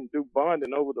anywhere. You can do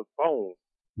bonding over the phone.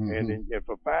 Mm-hmm. And then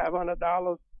for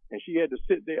 $500, and she had to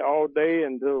sit there all day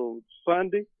until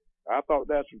Sunday. I thought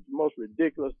that's the most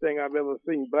ridiculous thing I've ever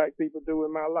seen black people do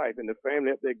in my life. And the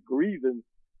family up there grieving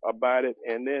about it.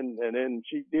 And then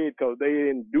she did, because they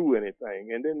didn't do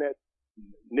anything. And then that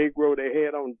Negro they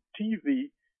had on TV,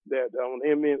 that on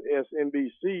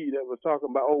MSNBC, that was talking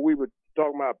about, we were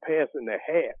talking about passing the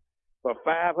hat for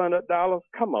 $500.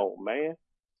 Come on, man.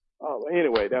 Oh,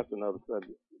 anyway, that's another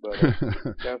subject.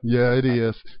 But yeah, it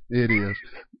is.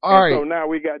 All right. So now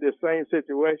we got this same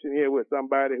situation here with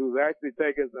somebody who's actually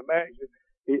taking some action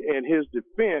in his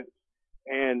defense,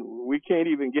 and we can't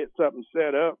even get something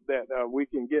set up that we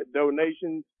can get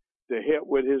donations to help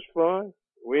with his fund.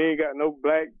 We ain't got no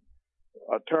black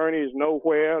attorneys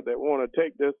nowhere that want to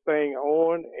take this thing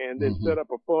on and then set up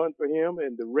a fund for him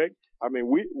and direct. I mean,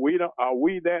 we don't, are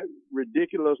we that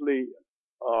ridiculously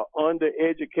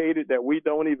undereducated that we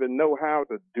don't even know how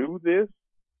to do this?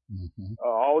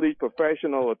 All these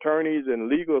professional attorneys and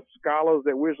legal scholars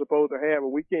that we're supposed to have,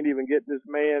 and we can't even get this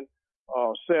man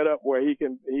set up where he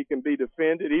can be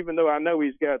defended, even though I know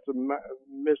he's got some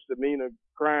misdemeanor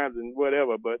crimes and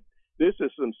whatever, but this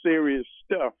is some serious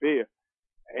stuff here.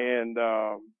 And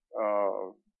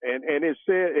it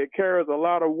said it carries a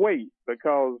lot of weight,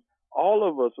 because all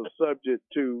of us are subject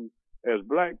to, as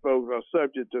black folks, are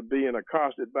subject to being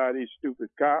accosted by these stupid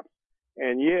cops.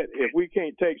 And yet, if we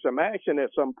can't take some action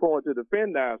at some point to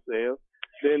defend ourselves,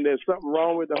 then there's something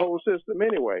wrong with the whole system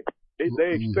anyway.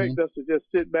 They expect us to just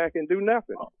sit back and do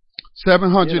nothing.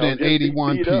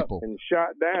 781 just people. And shot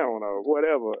down or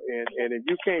whatever. And if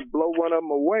you can't blow one of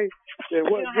them away, then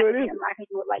what good is it? I can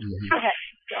do it like this.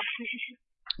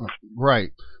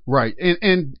 Okay. Right.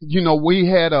 And you know, we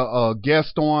had a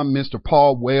guest on, Mr.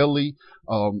 Paul Whaley.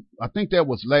 I think that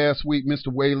was last week.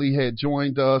 Mr. Whaley had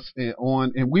joined us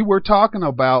and we were talking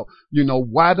about, you know,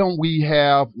 why don't we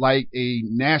have like a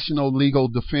national legal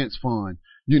defense fund?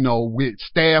 with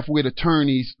staff, with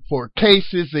attorneys for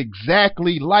cases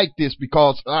exactly like this,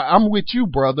 because I'm with you,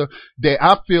 brother, that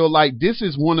I feel like this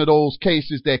is one of those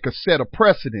cases that could set a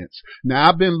precedence. Now,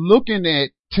 I've been looking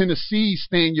at Tennessee's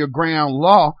stand your ground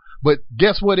law, but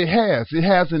guess what it has? It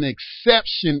has an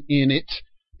exception in it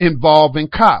involving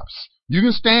cops. You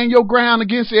can stand your ground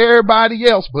against everybody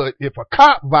else, but if a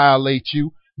cop violates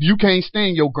you, you can't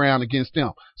stand your ground against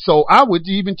them. So I would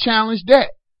even challenge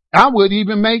that. I would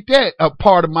even make that a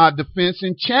part of my defense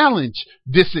and challenge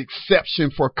this exception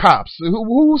for cops.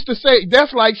 Who's to say?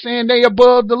 That's like saying they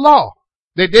above the law,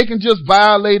 that they can just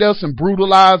violate us and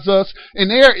brutalize us. And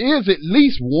there is at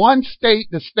least one state,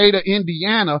 the state of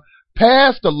Indiana,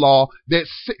 passed a law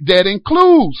that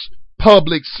includes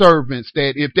public servants,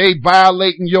 that if they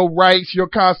violating your rights, your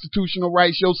constitutional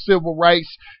rights, your civil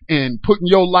rights, and putting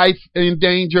your life in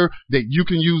danger, that you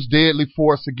can use deadly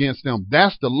force against them.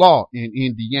 That's the law in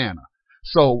Indiana.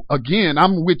 So again,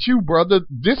 I'm with you, brother.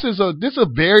 This is a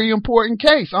very important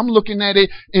case. I'm looking at it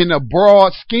in a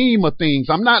broad scheme of things.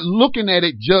 I'm not looking at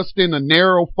it just in a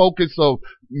narrow focus of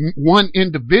one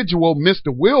individual,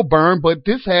 Mr. Wilbourn, but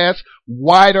this has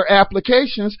wider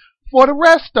applications for the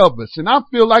rest of us. And I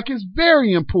feel like it's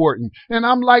very important. And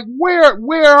I'm like, where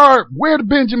the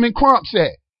Benjamin Crumps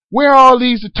at? Where are all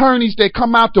these attorneys that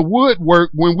come out the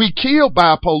woodwork when we killed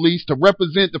by police to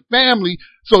represent the family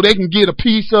so they can get a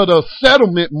piece of the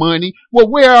settlement money? Well,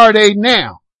 where are they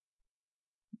now?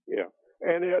 Yeah.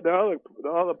 And the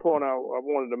other point I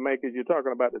wanted to make is you're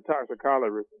talking about the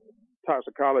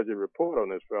toxicology report on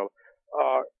this fella.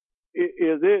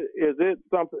 Is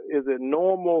it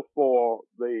normal for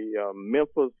the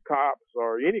Memphis cops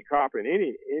or any cop in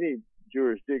any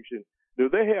jurisdiction? Do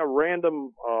they have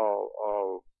random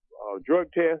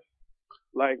drug tests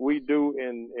like we do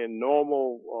in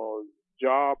normal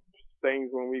job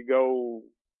things when we go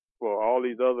for all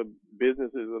these other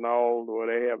businesses and all, where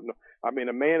they have no? I mean,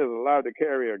 a man is allowed to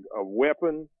carry a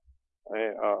weapon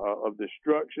of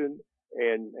destruction,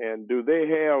 and do they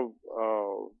have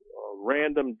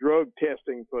random drug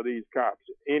testing for these cops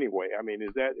anyway? I mean,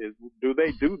 do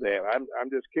they do that? I'm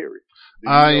just curious.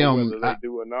 Do you know whether they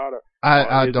do or not, or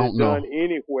I is don't it know. done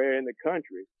anywhere in the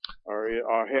country, or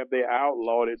have they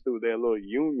outlawed it through their little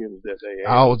unions that they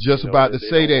have? I was just about to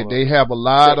say that they have a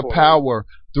lot of power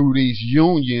through these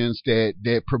unions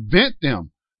that prevent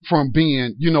them from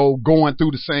being, going through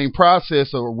the same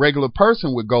process a regular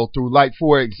person would go through. Like,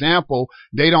 for example,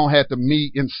 they don't have to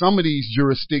meet in some of these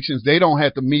jurisdictions. They don't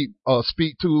have to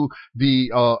speak to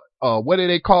the, what do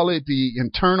they call it? The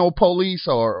internal police,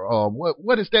 or,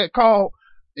 what is that called?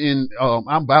 I'm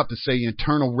about to say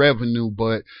internal revenue,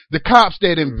 but the cops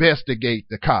that investigate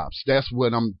the cops. That's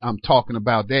what I'm talking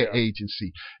about, that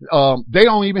agency. They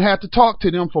don't even have to talk to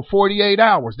them for 48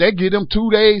 hours. They give them 2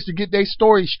 days to get their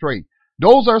story straight.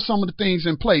 Those are some of the things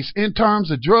in place. In terms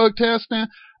of drug testing,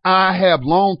 I have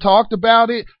long talked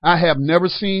about it. I have never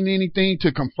seen anything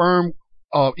to confirm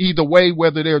either way,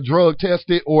 whether they're drug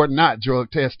tested or not drug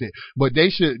tested. But they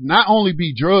should not only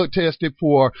be drug tested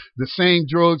for the same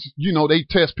drugs. They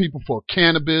test people for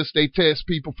cannabis. They test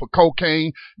people for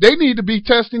cocaine. They need to be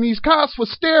testing these cops for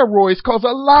steroids, because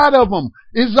a lot of them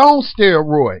is on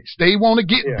steroids. They want to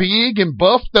get big and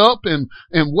buffed up and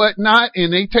whatnot,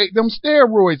 and they take them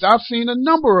steroids. I've seen a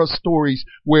number of stories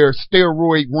where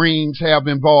steroid rings have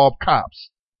involved cops.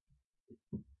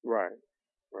 Right.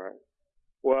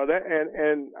 Well, that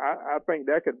and I think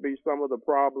that could be some of the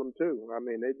problem too. I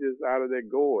mean, they just out of their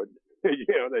gourd. They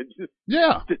just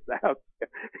out there.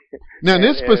 Now,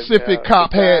 this specific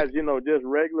cop had, just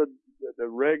the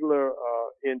regular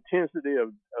intensity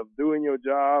of doing your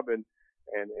job, and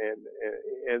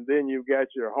then you've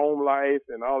got your home life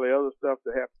and all the other stuff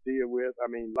to have to deal with. I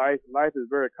mean, life is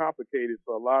very complicated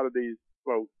for a lot of these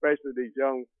folks, especially these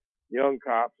young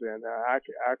cops, and I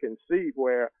can see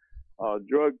where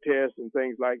drug tests and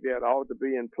things like that ought to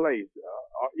be in place.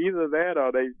 Either that,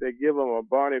 or they give them a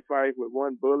Barney fight with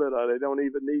one bullet, or they don't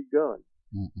even need guns.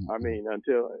 I mean, I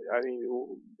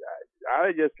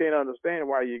just can't understand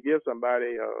why you give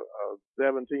somebody a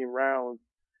 17 rounds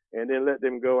and then let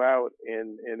them go out,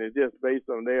 and it's just based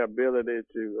on their ability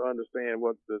to understand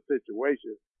what's the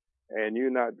situation. And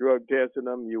you're not drug testing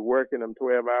them. You're working them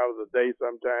 12 hours a day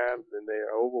sometimes, and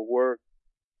they're overworked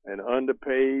and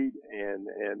underpaid and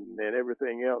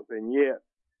everything else, and yet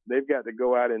they've got to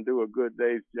go out and do a good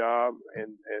day's job,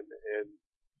 and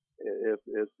it's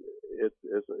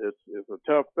a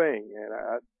tough thing. And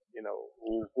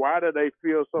why do they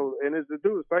feel so? And it's to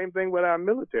do the same thing with our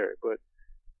military, but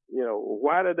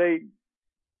why do they?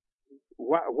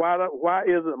 Why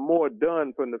isn't more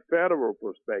done from the federal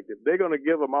perspective? They're going to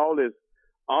give them all this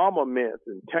armaments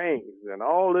and tanks and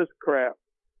all this crap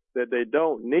that they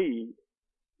don't need.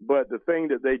 But the thing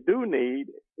that they do need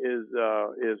is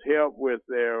help with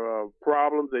their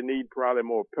problems. They need probably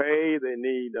more pay. They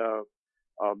need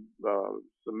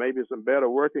maybe some better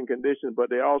working conditions. But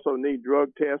they also need drug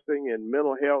testing and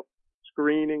mental health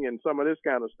screening and some of this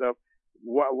kind of stuff.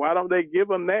 Why don't they give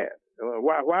them that?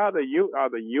 Why are the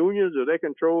unions? Do they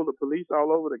control the police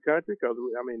all over the country? Because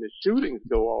I mean, the shootings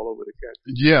go all over the country.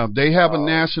 Yeah, they have a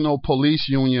national police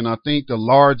union. I think the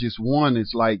largest one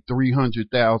is like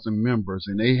 300,000 members,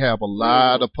 and they have a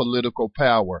lot of political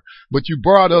power. But you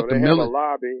brought up the military. They have a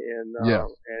lobby, and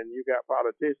you got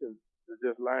politicians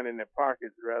just lining their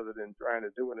pockets rather than trying to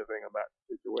do anything about the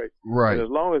situation. Right. But as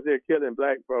long as they're killing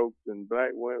black folks and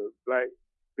black women, black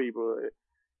people,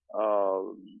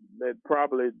 they're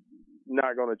probably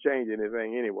not going to change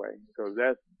anything anyway, because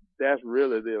that's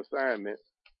really the assignment.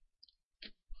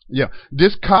 Yeah,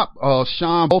 this cop,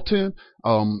 Sean Bolton,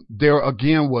 there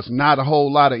again was not a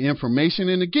whole lot of information.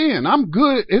 And again,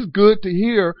 it's good to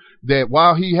hear that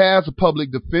while he has a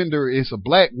public defender, it's a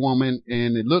black woman,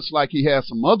 and it looks like he has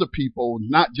some other people,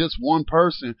 not just one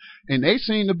person, and they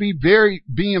seem to be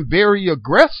being very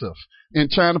aggressive in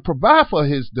trying to provide for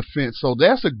his defense. So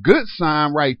that's a good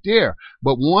sign right there.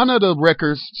 But some of the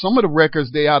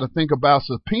records they ought to think about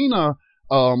subpoenaing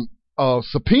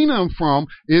from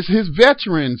is his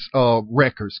veterans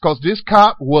records, because this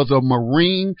cop was a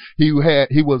Marine. He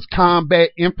was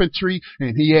combat infantry,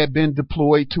 and he had been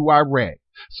deployed to Iraq.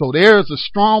 So there's a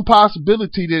strong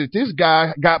possibility that this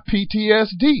guy got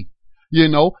PTSD,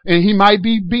 and he might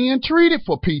be being treated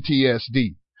for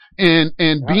PTSD. How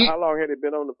long had he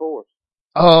been on the force?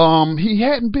 He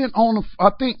hadn't been on, I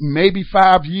think maybe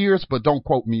 5 years, but don't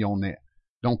quote me on that.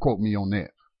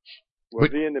 Was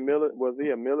he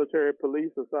a military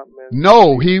police or something?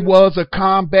 No, he was a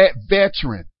combat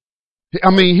veteran. I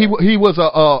mean, he was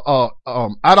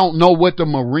I don't know what the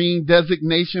Marine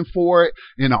designation for it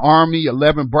in the Army,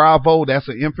 11 Bravo. That's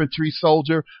an infantry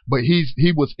soldier, but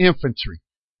he was infantry.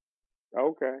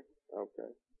 Okay.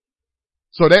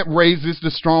 So that raises the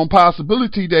strong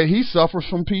possibility that he suffers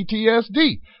from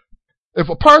PTSD. If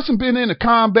a person been in a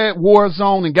combat war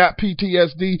zone and got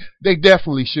PTSD, they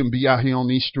definitely shouldn't be out here on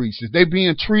these streets. If they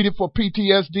being treated for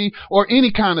PTSD or any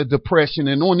kind of depression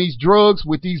and on these drugs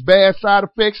with these bad side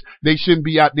effects, they shouldn't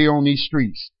be out there on these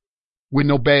streets with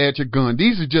no badge or gun.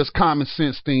 These are just common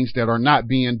sense things that are not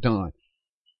being done.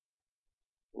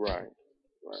 Right.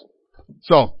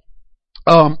 So,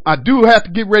 I do have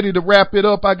to get ready to wrap it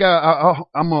up. I'm running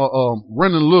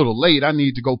a little late. I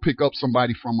need to go pick up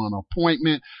somebody from an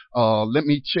appointment. Let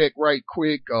me check right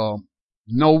quick.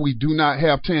 No, we do not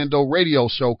have Tando Radio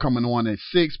Show coming on at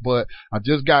 6, but I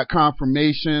just got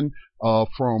confirmation,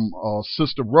 from,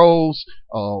 Sister Rose.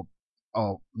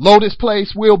 Lotus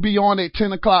Place will be on at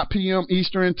 10 o'clock p.m.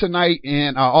 Eastern tonight.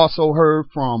 And I also heard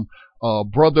from,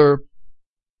 brother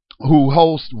who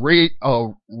hosts Race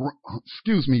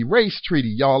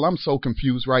Treaty. Y'all, I'm so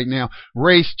confused right now.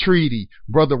 Race Treaty,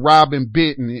 Brother Robin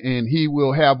Bitten, and he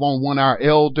will have on one of our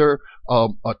elder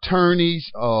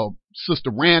attorneys, Sister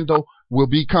Randall, will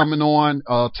be coming on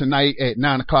tonight at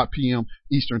 9 o'clock p.m.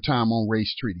 Eastern Time on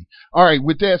Race Treaty. All right,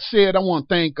 with that said, I want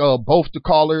to thank both the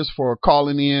callers for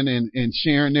calling in and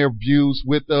sharing their views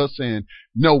with us. And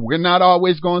no, we're not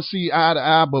always going to see eye to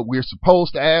eye, but we're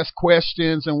supposed to ask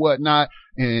questions and whatnot.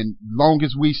 And long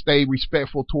as we stay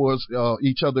respectful towards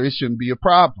each other, it shouldn't be a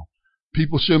problem.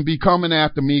 People shouldn't be coming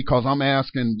after me because I'm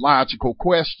asking logical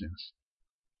questions.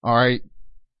 All right.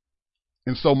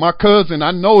 And so my cousin,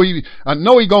 I know he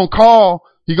gonna call.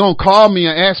 He gonna call me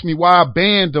and ask me why I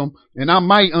banned him, and I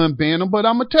might unban him, but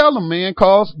I'm gonna tell him, man,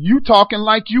 cause you talking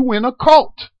like you in a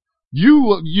cult.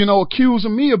 You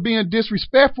accusing me of being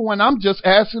disrespectful when I'm just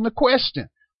asking a question.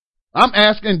 I'm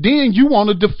asking, then you want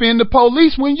to defend the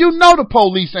police when you know the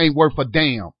police ain't worth a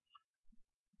damn.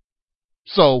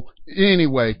 So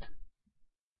anyway,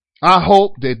 I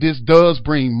hope that this does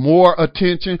bring more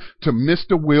attention to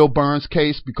Mr. Wilbourn's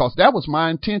case, because that was my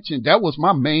intention. That was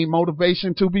my main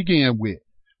motivation to begin with,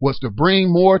 was to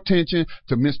bring more attention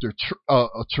to Mr.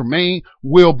 Tremaine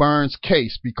Wilbourn's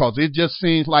case, because it just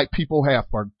seems like people have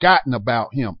forgotten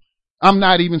about him. I'm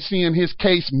not even seeing his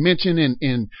case mentioned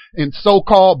in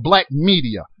so-called black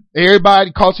media.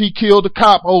 Everybody, cause he killed a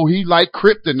cop, he like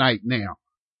kryptonite now.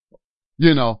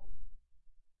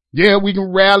 Yeah, we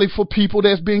can rally for people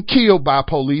that's been killed by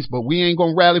police, but we ain't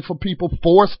gonna rally for people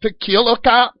forced to kill a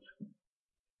cop.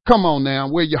 Come on now,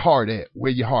 where your heart at?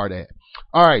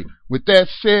 All right. With that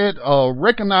said,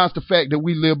 recognize the fact that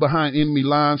we live behind enemy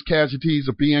lines. Casualties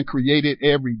are being created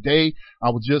every day. I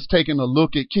was just taking a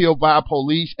look at killed by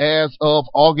police as of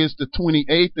August the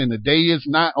 28th, and the day is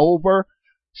not over.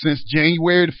 Since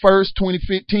January the 1st,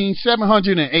 2015,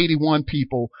 781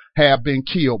 people have been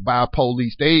killed by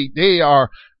police. They are,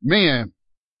 man,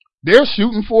 they're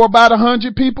shooting for about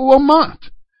 100 people a month.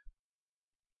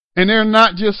 And they're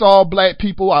not just all black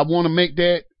people. I want to make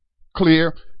that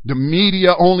clear. The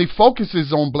media only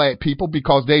focuses on black people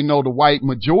because they know the white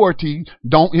majority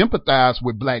don't empathize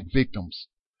with black victims.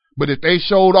 But if they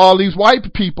showed all these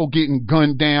white people getting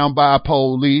gunned down by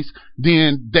police,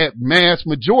 then that mass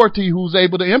majority who's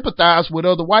able to empathize with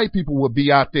other white people would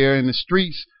be out there in the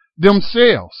streets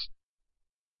themselves.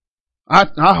 I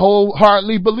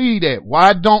wholeheartedly believe that.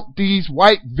 Why don't these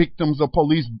white victims of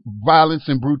police violence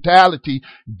and brutality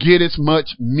get as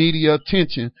much media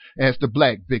attention as the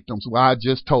black victims? Well, I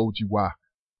just told you why.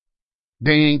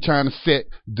 They ain't trying to set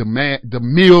the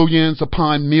millions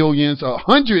upon millions,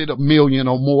 100 million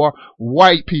or more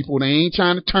white people. They ain't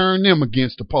trying to turn them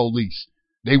against the police.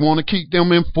 They want to keep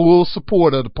them in full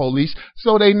support of the police,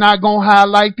 so they not going to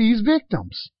highlight these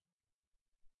victims.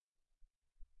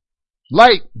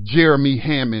 Like Jeremy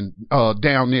Hammond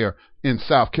down there in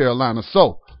South Carolina.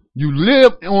 So, you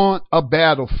live on a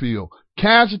battlefield.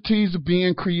 Casualties are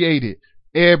being created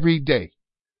every day.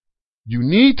 You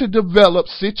need to develop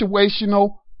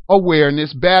situational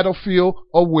awareness, battlefield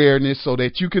awareness, so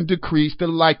that you can decrease the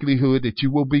likelihood that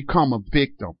you will become a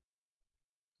victim.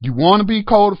 You want to be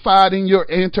codified in your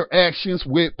interactions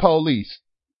with police.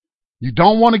 You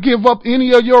don't want to give up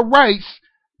any of your rights,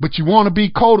 but you want to be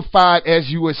codified as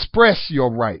you express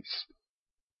your rights.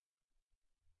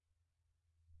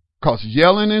 Because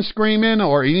yelling and screaming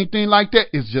or anything like that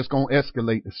is just going to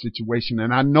escalate the situation.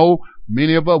 And I know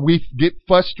many of us, we get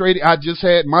frustrated. I just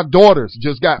had my daughters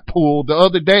just got pulled the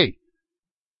other day.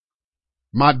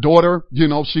 My daughter,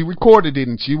 she recorded it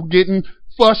and she was getting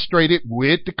frustrated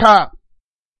with the cop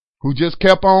who just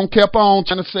kept on trying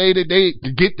to say that they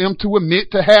to get them to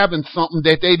admit to having something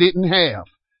that they didn't have.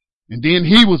 And then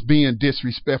he was being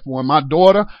disrespectful. And my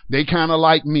daughter, they kind of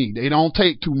like me. They don't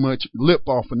take too much lip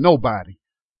off of nobody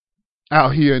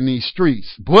out here in these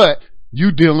streets. But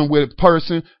you dealing with a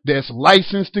person that's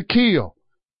licensed to kill.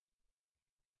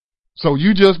 So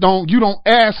you don't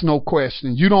ask no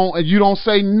questions. You don't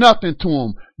say nothing to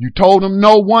them. You told them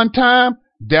no one time,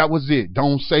 that was it.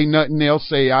 Don't say nothing else.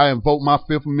 Say, I invoke my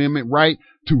Fifth Amendment right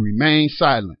to remain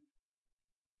silent.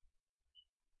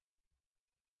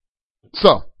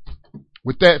 So,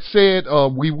 with that said, I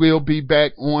will be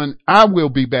back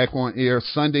on air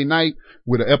Sunday night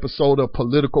with an episode of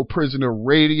Political Prisoner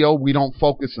Radio. We don't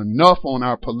focus enough on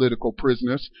our political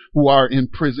prisoners who are in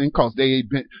prison because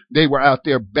they were out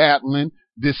there battling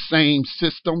this same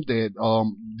system that,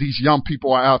 these young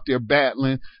people are out there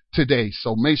battling today.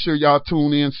 So make sure y'all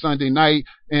tune in Sunday night,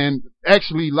 and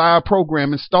actually live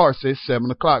programming starts at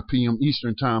 7:00 p.m.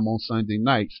 Eastern time on Sunday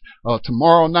nights.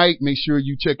 Tomorrow night, make sure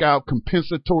you check out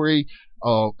Compensatory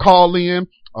call in,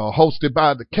 hosted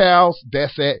by the Cows.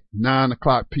 That's at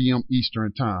 9:00 p.m.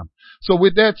 Eastern time. So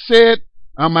with that said,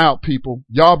 I'm out, people.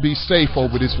 Y'all be safe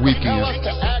over this weekend.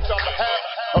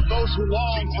 Of those who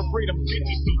long for freedom.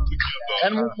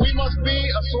 And we must be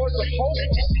a source of hope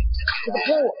to the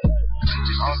poor,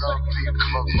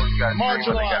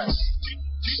 marginalized,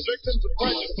 victims of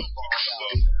prejudice.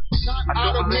 Not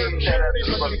out of mere charity,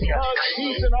 but because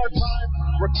peace in our time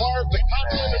requires the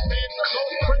constant advance of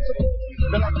those principles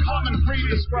that our common creed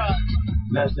describes.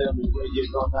 Now tell me where you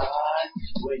gonna hide,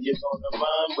 where you gonna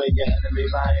run, where your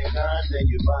enemy buying guns and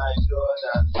you buying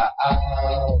Jordans.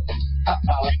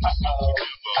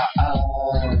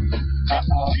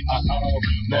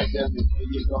 Now tell me where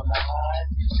you gonna hide,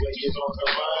 where you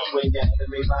gonna run, where your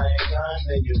enemy buying guns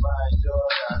and you buying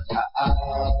Jordans.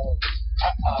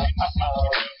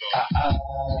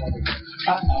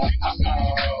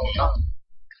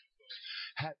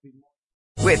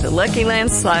 With the Lucky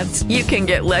Land Slots, you can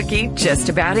get lucky just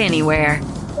about anywhere.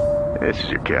 This is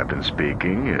your captain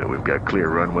speaking. We've got clear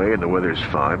runway and the weather's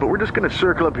fine, but we're just going to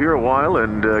circle up here a while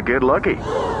and get lucky.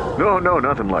 No,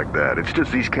 nothing like that. It's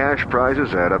just these cash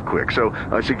prizes add up quick. So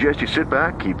I suggest you sit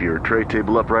back, keep your tray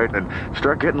table upright, and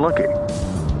start getting lucky.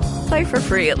 Play for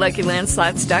free at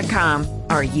LuckyLandSlots.com.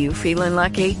 Are you feeling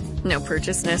lucky? No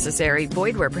purchase necessary.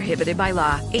 Void where prohibited by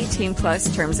law.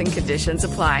 18+ terms and conditions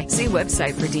apply. See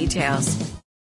website for details.